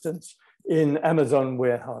 assistants in Amazon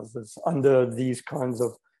warehouses under these kinds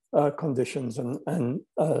of conditions and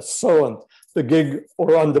so on. The gig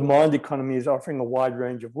or on-demand economy is offering a wide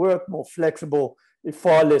range of work, more flexible,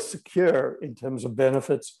 far less secure in terms of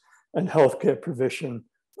benefits and healthcare provision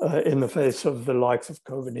in the face of the likes of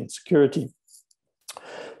COVID insecurity.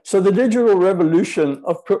 So the digital revolution,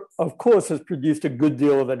 of course, has produced a good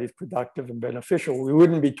deal that is productive and beneficial. We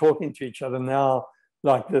wouldn't be talking to each other now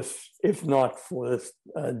like this if not for this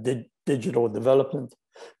digital development.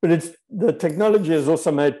 But the technology has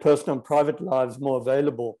also made personal and private lives more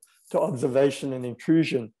available to observation and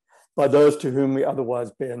intrusion by those to whom we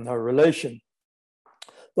otherwise bear no relation.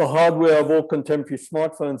 The hardware of all contemporary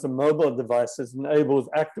smartphones and mobile devices enables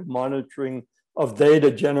active monitoring of data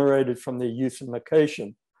generated from their use and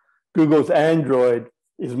location. Google's Android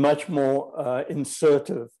is much more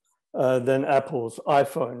insertive than Apple's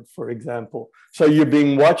iPhone, for example. So you're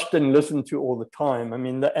being watched and listened to all the time. I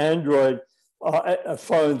mean, the Android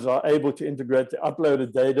phones are able to integrate the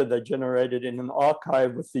uploaded data they generated in an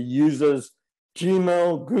archive with the user's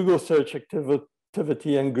Gmail, Google search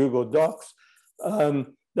activity, and Google Docs.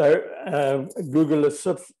 Google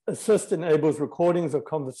Assist enables recordings of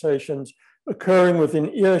conversations occurring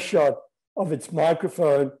within earshot of its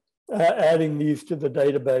microphone, adding these to the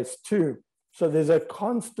database too. So there's a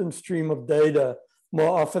constant stream of data,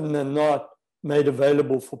 more often than not, made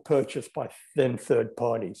available for purchase by then third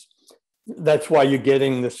parties. That's why you're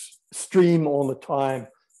getting this stream all the time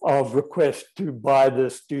of requests to buy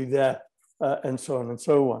this, do that, and so on and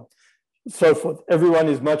so on. So forth. Everyone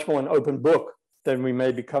is much more an open book than we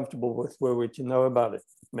may be comfortable with were we to know about it.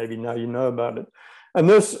 Maybe now you know about it. And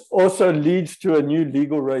this also leads to a new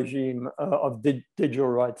legal regime of digital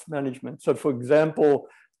rights management. So for example,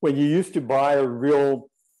 when you used to buy a real,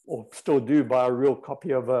 or still do buy a real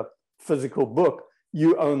copy of a physical book,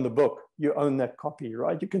 you own the book, you own that copy,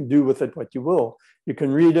 right? You can do with it what you will. You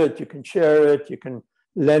can read it, you can share it, you can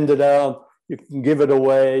lend it out, you can give it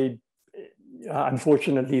away.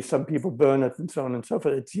 Unfortunately, some people burn it and so on and so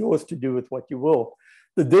forth. It's yours to do with what you will.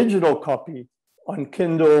 The digital copy on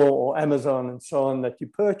Kindle or Amazon and so on that you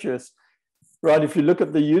purchase, right? If you look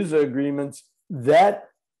at the user agreements, that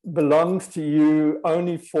belongs to you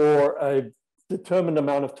only for a determined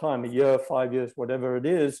amount of time, a year, 5 years, whatever it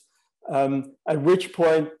is. at which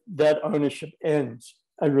point that ownership ends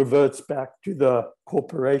and reverts back to the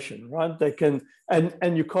corporation, right? They can,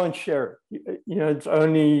 and you can't share it. You know, it's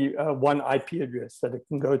only one IP address that it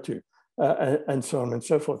can go to, and so on and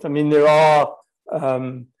so forth. I mean, there are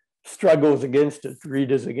struggles against it,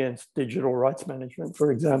 readers against digital rights management,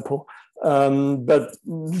 for example. But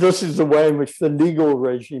this is the way in which the legal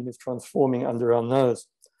regime is transforming under our nose.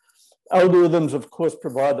 Algorithms, of course,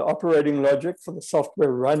 provide the operating logic for the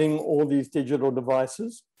software running all these digital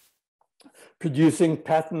devices, producing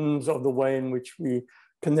patterns of the way in which we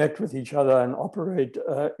connect with each other and operate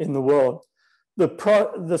in the world.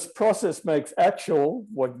 This process makes actual,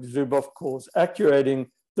 what Zuboff calls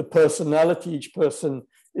actuating, the personality each person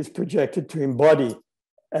is projected to embody,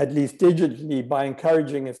 at least digitally, by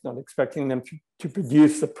encouraging, if not expecting them to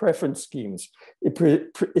produce the preference schemes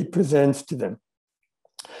it presents to them.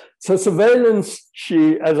 So surveillance,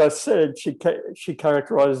 as I said, she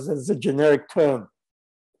characterizes as a generic term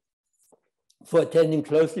for attending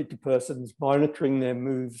closely to persons, monitoring their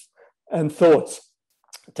moves and thoughts.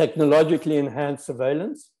 Technologically enhanced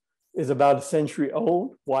surveillance is about a century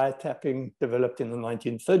old. Wiretapping developed in the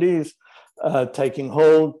 1930s, taking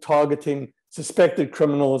hold, targeting suspected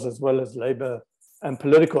criminals as well as labor and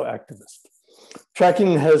political activists.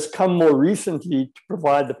 Tracking has come more recently to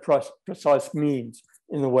provide the precise means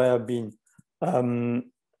in the way I've been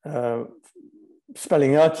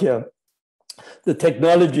spelling out here, the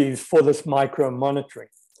technologies for this micro-monitoring.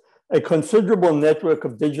 A considerable network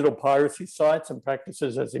of digital piracy sites and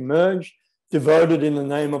practices has emerged, devoted in the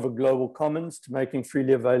name of a global commons to making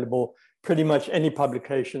freely available pretty much any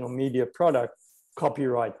publication or media product,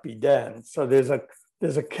 copyright be damned. So there's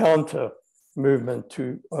a counter movement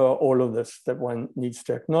to all of this that one needs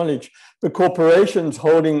to acknowledge. The corporations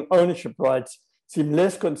holding ownership rights seem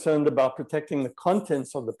less concerned about protecting the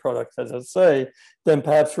contents of the products, as I say, than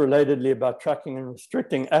perhaps relatedly about tracking and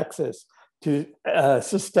restricting access to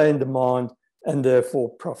sustain demand and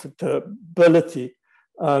therefore profitability.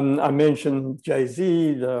 I mentioned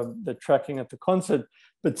Jay-Z, the tracking at the concert,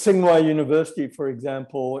 but Tsinghua University, for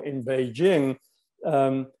example, in Beijing,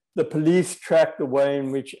 the police track the way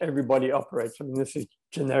in which everybody operates. I mean, this is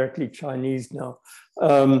generically Chinese now,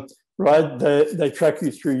 right? They track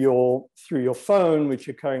you through your phone, which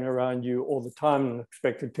you're carrying around you all the time and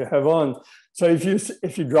expected to have on. So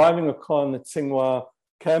if you're driving a car on the Tsinghua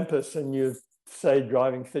campus and you're, say,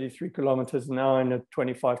 driving 33 kilometers an hour in a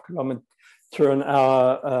 25 kilometer an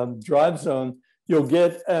hour drive zone, you'll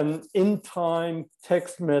get an in-time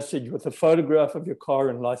text message with a photograph of your car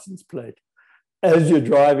and license plate as you're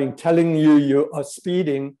driving, telling you you are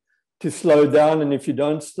speeding, to slow down, and if you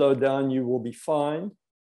don't slow down, you will be fined.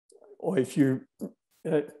 Or if you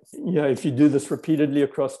do this repeatedly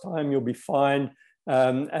across time, you'll be fined,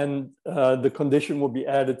 and the condition will be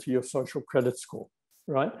added to your social credit score,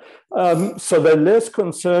 right? So they're less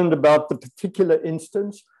concerned about the particular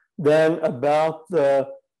instance than about the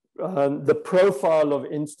profile of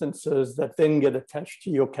instances that then get attached to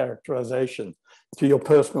your characterization, to your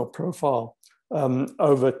personal profile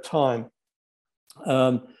over time.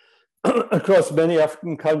 Across many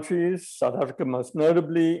African countries, South Africa most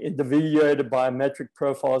notably, individuated biometric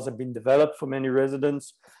profiles have been developed for many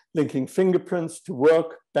residents, linking fingerprints to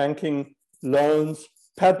work, banking, loans,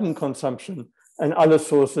 pattern consumption, and other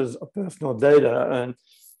sources of personal data. And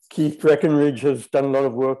Keith Breckenridge has done a lot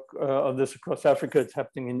of work of this across Africa. It's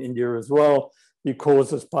happening in India as well. He calls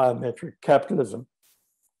this biometric capitalism.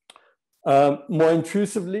 More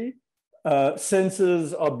intrusively,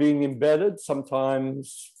 sensors are being embedded,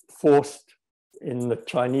 sometimes forced, in the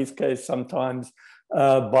Chinese case, sometimes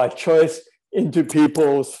by choice, into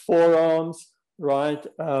people's forearms, right?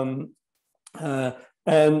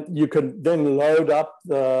 And you can then load up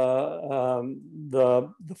the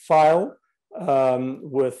file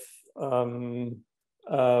with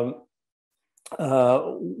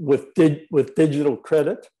digital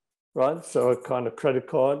credit, right? So a kind of credit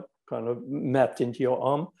card, kind of mapped into your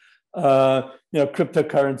arm.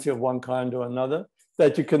 Cryptocurrency of one kind or another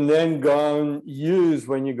that you can then go and use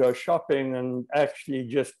when you go shopping, and actually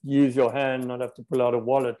just use your hand, not have to pull out a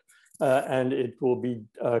wallet, and it will be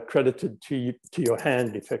credited to your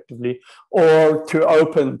hand effectively, or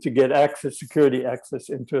to get access, security access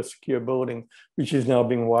into a secure building, which is now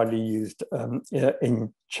being widely used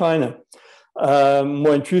in China.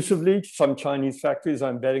 More intrusively, some Chinese factories are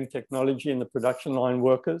embedding technology in the production line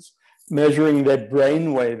workers, measuring their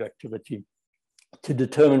brainwave activity to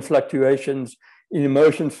determine fluctuations in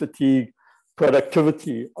emotion fatigue,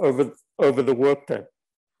 productivity over the workday.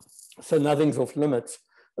 So nothing's off limits.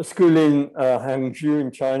 A school in Hangzhou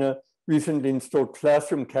in China recently installed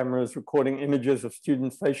classroom cameras recording images of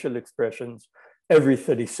student facial expressions every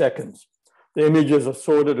 30 seconds. The images are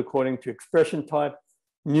sorted according to expression type: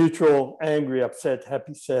 neutral, angry, upset,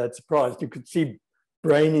 happy, sad, surprised. You could see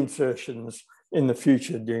brain insertions in the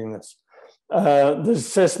future doing this. The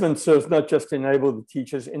assessment serves not just to enable the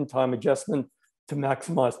teacher's in-time adjustment to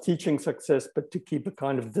maximize teaching success, but to keep a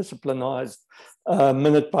kind of disciplinized,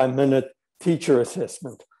 minute-by-minute teacher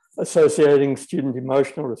assessment, associating student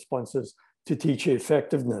emotional responses to teacher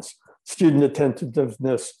effectiveness, student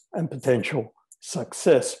attentiveness, and potential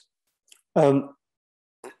success. One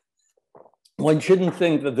shouldn't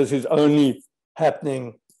think that this is only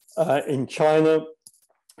happening in China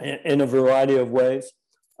in a variety of ways.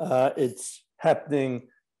 It's happening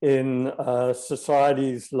in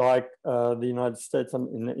societies like the United States.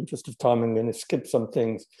 In the interest of time, I'm going to skip some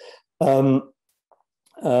things.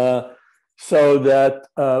 So that,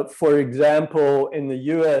 for example, in the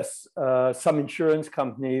US, some insurance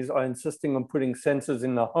companies are insisting on putting sensors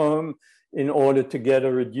in the home in order to get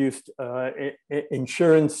a reduced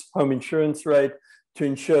home insurance rate, to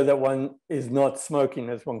ensure that one is not smoking,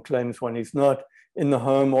 as one claims one is not, in the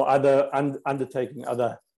home, or undertaking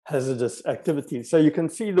other hazardous activities. So you can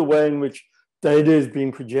see the way in which data is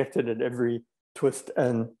being projected at every twist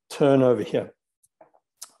and turn over here.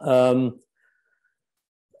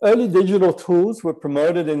 Early digital tools were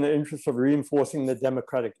promoted in the interest of reinforcing the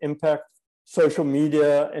democratic impact. Social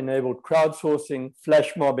media enabled crowdsourcing,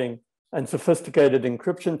 flash mobbing, and sophisticated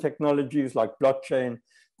encryption technologies like blockchain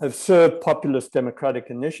have served populist democratic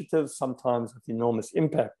initiatives, sometimes with enormous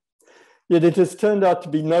impact. Yet it has turned out to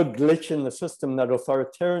be no glitch in the system that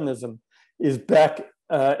authoritarianism is back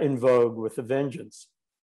in vogue with a vengeance.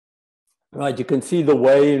 Right, you can see the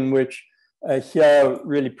way in which here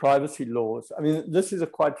really privacy laws. I mean, this is a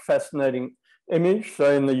quite fascinating image.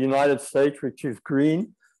 So in the United States, which is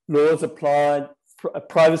green, laws applied,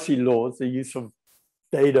 privacy laws, the use of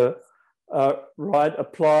data, right,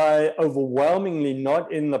 apply overwhelmingly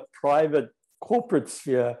not in the private corporate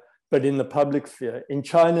sphere, but in the public sphere. In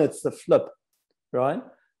China, it's the flip, right?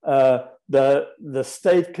 The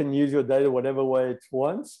state can use your data whatever way it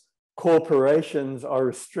wants. Corporations are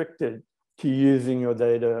restricted to using your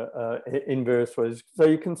data in various ways. So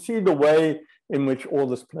you can see the way in which all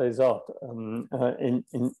this plays out in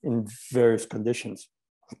various conditions.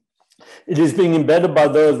 It is being embedded by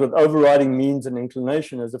those with overriding means and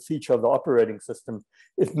inclination as a feature of the operating system,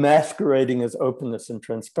 if masquerading as openness and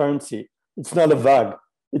transparency. It's not a bug,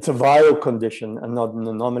 it's a viral condition and not an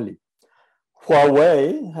anomaly.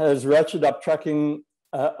 Huawei has ratcheted up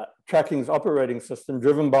tracking's operating system,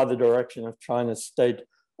 driven by the direction of China's state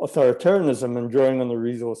authoritarianism and drawing on the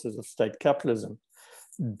resources of state capitalism.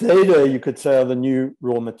 Data, you could say, are the new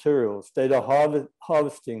raw materials. Data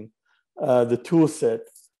harvesting, the tool set.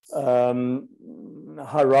 Harari,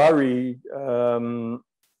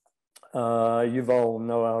 Yuval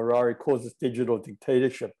Noah Harari calls this digital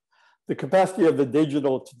dictatorship. The capacity of the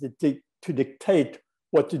digital to dictate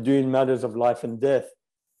what to do in matters of life and death,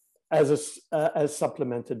 as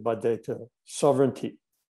supplemented by data sovereignty.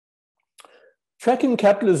 Tracking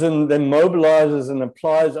capitalism then mobilizes and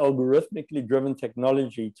applies algorithmically driven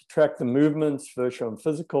technology to track the movements, virtual and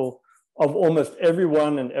physical, of almost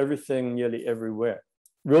everyone and everything nearly everywhere.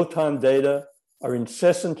 Real-time data are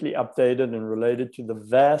incessantly updated and related to the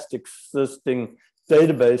vast existing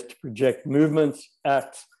database to project movements,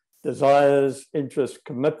 acts, desires, interests,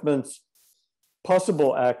 commitments,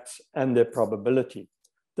 possible acts, and their probability.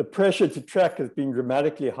 The pressure to track has been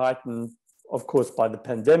dramatically heightened, of course, by the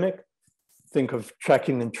pandemic. Think of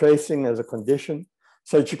tracking and tracing as a condition.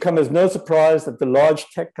 So it should come as no surprise that the large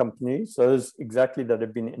tech companies, those exactly that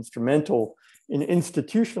have been instrumental in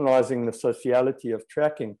institutionalizing the sociality of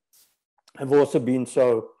tracking, have also been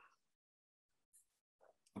so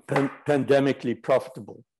pandemically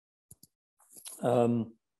profitable. I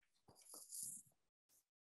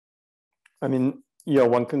mean, yeah,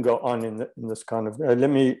 one can go on in this kind of, let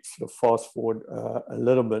me sort of fast forward a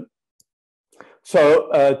little bit.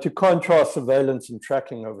 So to contrast surveillance and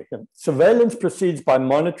tracking over here, surveillance proceeds by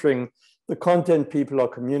monitoring the content people are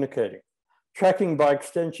communicating. Tracking, by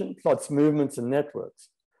extension, plots movements and networks.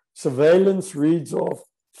 Surveillance reads off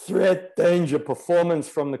threat, danger, performance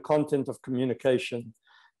from the content of communication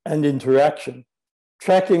and interaction.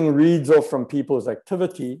 Tracking reads off from people's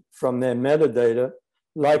activity, from their metadata,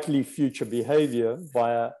 likely future behavior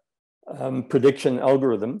via prediction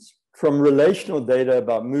algorithms, from relational data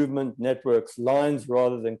about movement, networks, lines,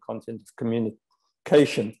 rather than content of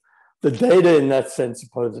communication. The data in that sense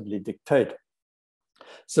supposedly dictate.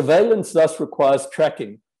 Surveillance thus requires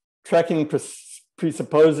tracking. Tracking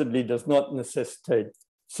presupposedly does not necessitate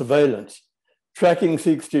surveillance. Tracking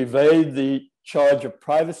seeks to evade the charge of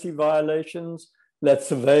privacy violations that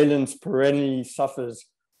surveillance perennially suffers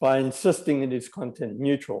by insisting it is content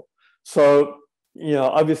neutral. So,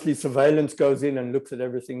 obviously surveillance goes in and looks at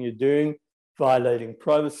everything you're doing, violating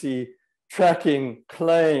privacy. Tracking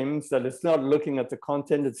claims that it's not looking at the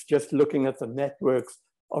content, it's just looking at the networks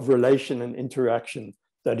of relation and interaction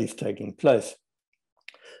that is taking place.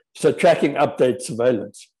 So tracking updates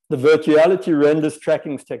surveillance. The virtuality renders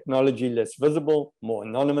tracking's technology less visible, more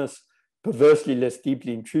anonymous, perversely less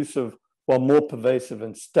deeply intrusive, while more pervasive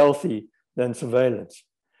and stealthy than surveillance.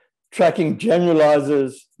 Tracking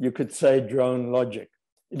generalizes, you could say, drone logic.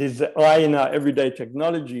 It is the eye in our everyday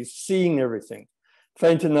technology seeing everything,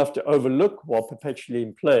 faint enough to overlook while perpetually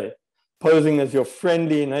in play, posing as your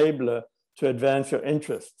friendly enabler to advance your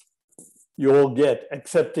interests. You all get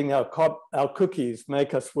accepting our cookies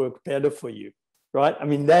make us work better for you, right? I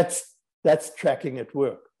mean, that's tracking at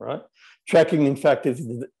work, right? Tracking, in fact, is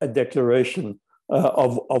a declaration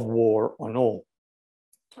of war on all.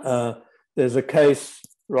 There's a case,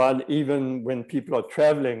 right, even when people are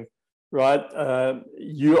traveling, right,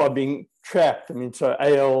 you are being tracked. I mean, so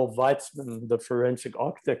A.L. Weitzman, the forensic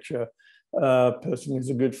architecture person who's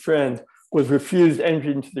a good friend, was refused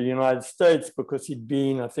entry into the United States because he'd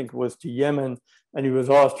been, I think it was to Yemen, and he was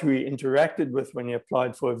asked who he interacted with when he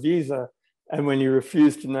applied for a visa. And when he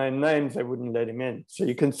refused to name names, they wouldn't let him in. So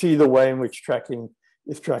you can see the way in which tracking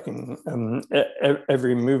is tracking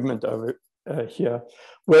every movement over here.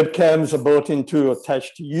 Webcams are built into or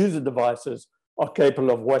attached to user devices are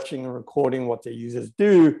capable of watching and recording what their users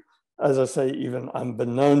do, as I say, even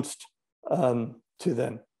unbeknownst to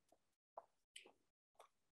them.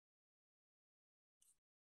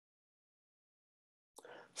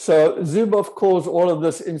 So Zuboff calls all of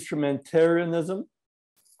this instrumentarianism.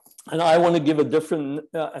 And I want to give a different,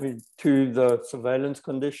 to the surveillance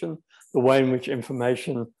condition, the way in which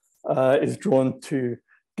information is drawn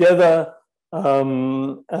together.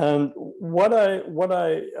 And what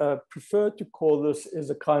I prefer to call this is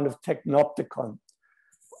a kind of technopticon,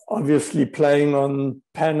 obviously playing on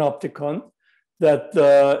panopticon, that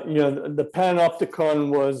the panopticon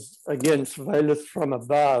was, again, surveillance from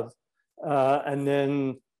above, and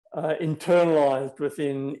then internalized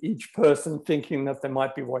within each person, thinking that they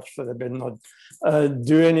might be watched, so they better not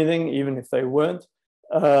do anything, even if they weren't.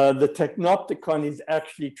 The technopticon is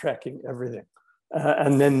actually tracking everything.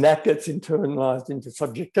 And then that gets internalized into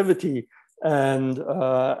subjectivity, and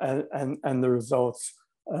the results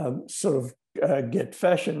sort of get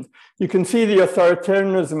fashioned. You can see the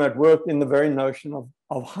authoritarianism at work in the very notion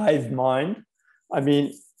of hive mind. I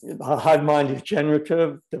mean, hive mind is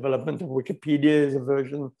generative. Development of Wikipedia is a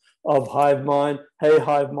version of hive mind. Hey,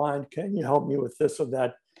 hive mind, can you help me with this or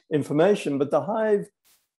that information? But the hive,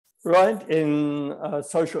 right, in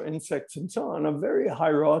social insects and so on, are very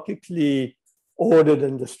hierarchically ordered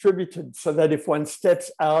and distributed, so that if one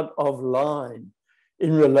steps out of line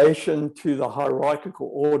in relation to the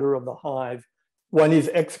hierarchical order of the hive, one is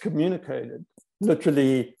excommunicated,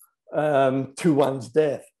 literally to one's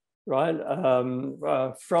death, right,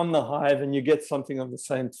 from the hive, and you get something of the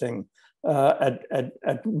same thing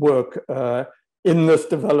at work in this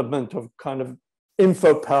development of kind of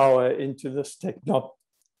info power into this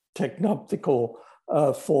technoptical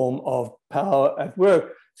form of power at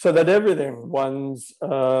work, so that everything, one's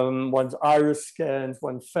iris scans,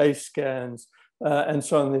 one's face scans, and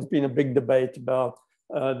so on. There's been a big debate about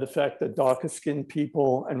the fact that darker skinned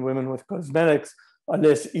people and women with cosmetics are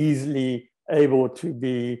less easily able to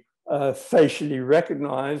be facially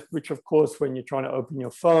recognized, which of course, when you're trying to open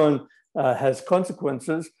your phone, has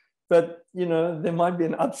consequences. But there might be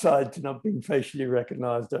an upside to not being facially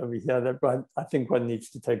recognized over here that I think one needs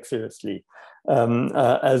to take seriously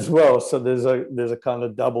as well. So there's a kind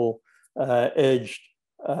of double edged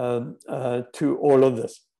to all of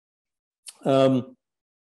this.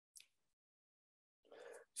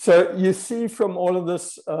 So you see from all of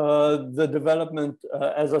this, the development,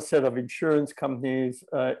 as I said, of insurance companies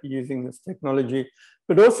using this technology,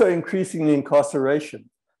 but also increasingly incarceration.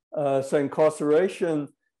 So incarceration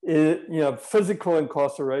is, physical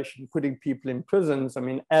incarceration, putting people in prisons. I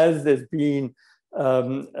mean, as there's been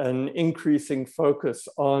an increasing focus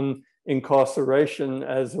on incarceration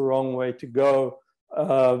as the wrong way to go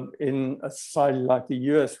in a society like the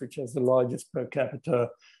US, which has the largest per capita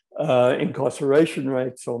incarceration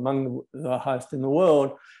rates, or among the highest in the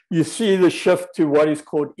world, you see the shift to what is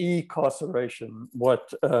called e-carceration,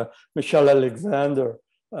 what Michelle Alexander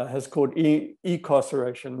has called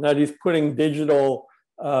e-carceration. That is putting digital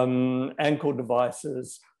ankle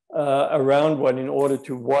devices around one in order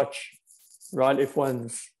to watch, right, if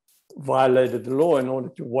one's violated the law in order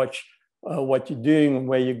to watch what you're doing and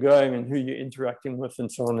where you're going and who you're interacting with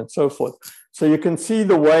and so on and so forth. So you can see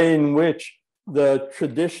the way in which the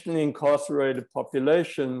traditionally incarcerated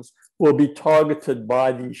populations will be targeted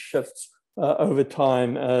by these shifts over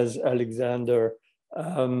time, as Alexander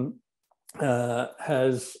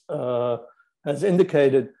has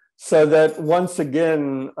indicated, so that once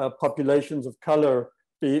again, populations of color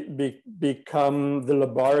become the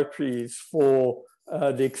laboratories for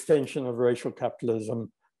the extension of racial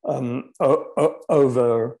capitalism over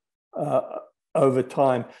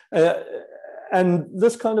time. And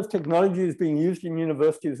this kind of technology is being used in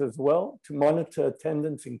universities as well to monitor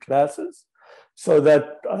attendance in classes, so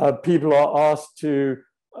that people are asked to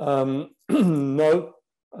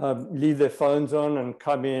leave their phones on and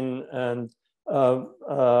come in and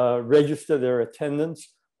register their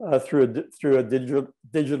attendance through a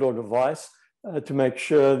digital device to make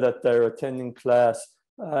sure that they're attending class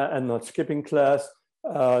and not skipping class,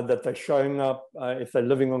 that they're showing up, if they're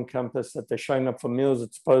living on campus, that they're showing up for meals.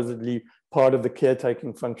 It's supposedly part of the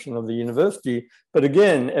caretaking function of the university. But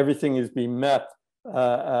again, everything is being mapped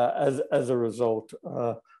as a result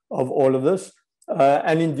of all of this.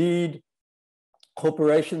 And indeed,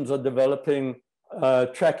 corporations are developing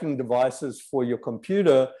tracking devices for your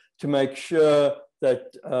computer to make sure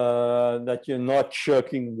that, that you're not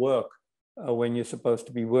shirking work when you're supposed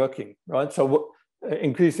to be working, right? So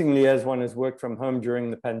increasingly, as one has worked from home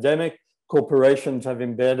during the pandemic, corporations have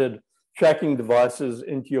embedded tracking devices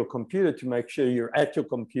into your computer to make sure you're at your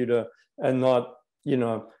computer and not, you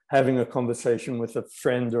know, having a conversation with a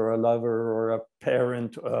friend or a lover or a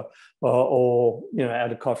parent or you know,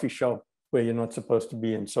 at a coffee shop where you're not supposed to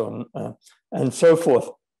be, and so on and so forth.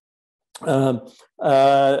 The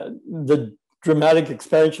dramatic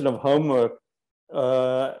expansion of homework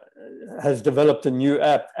has developed a new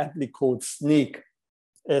app, aptly called Sneak,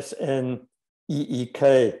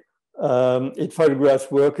 S-N-E-E-K. It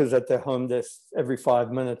photographs workers at their home desk every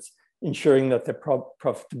 5 minutes, ensuring that their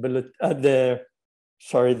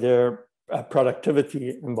productivity,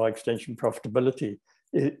 and by extension profitability,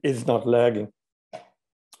 is not lagging.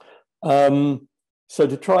 So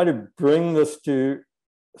to try to bring this to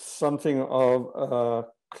something of a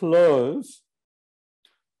close,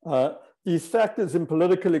 these factors in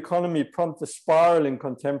political economy prompt a spiral in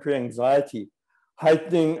contemporary anxiety,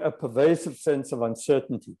 heightening a pervasive sense of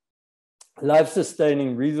uncertainty.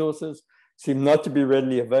 Life-sustaining resources seem not to be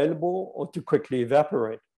readily available or to quickly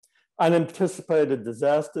evaporate. Unanticipated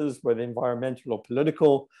disasters, whether environmental or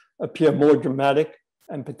political, appear more dramatic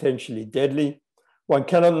and potentially deadly. One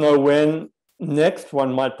cannot know when next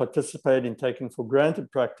one might participate in taking for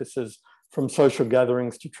granted practices, from social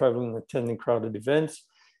gatherings to traveling and attending crowded events.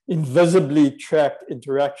 Invisibly tracked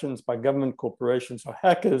interactions by government, corporations, or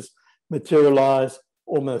hackers materialize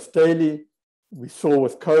almost daily. We saw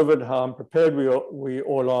with COVID how unprepared we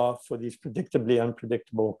all are for these predictably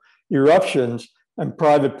unpredictable eruptions, and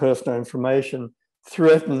private personal information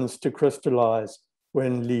threatens to crystallize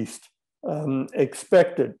when least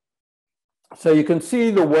expected. So you can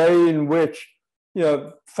see the way in which, you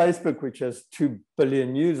know, Facebook, which has 2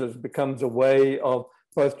 billion users, becomes a way of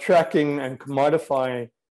both tracking and commodifying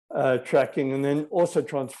tracking, and then also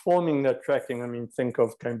transforming that tracking. I mean, think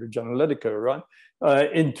of Cambridge Analytica, right?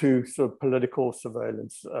 Into sort of political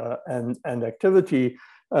surveillance and activity,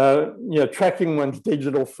 you know, tracking one's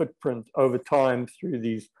digital footprint over time through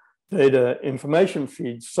these data information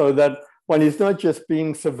feeds, so that one is not just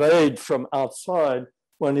being surveyed from outside,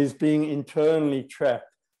 one is being internally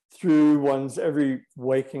tracked through one's every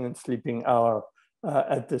waking and sleeping hour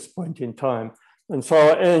at this point in time. And so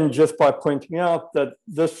I'll end just by pointing out that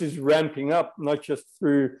this is ramping up, not just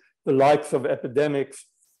through the likes of epidemics,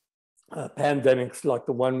 pandemics like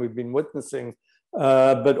the one we've been witnessing,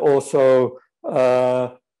 but also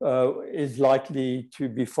is likely to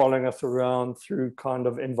be following us around through kind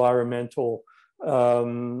of environmental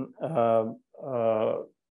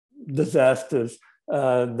disasters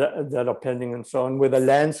that are pending and so on, where the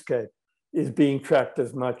landscape is being tracked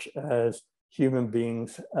as much as human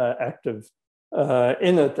beings active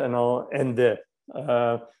in it. And I'll end there.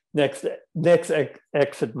 Next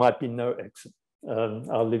exit might be no exit.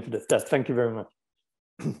 I'll leave it at that. Thank you very much.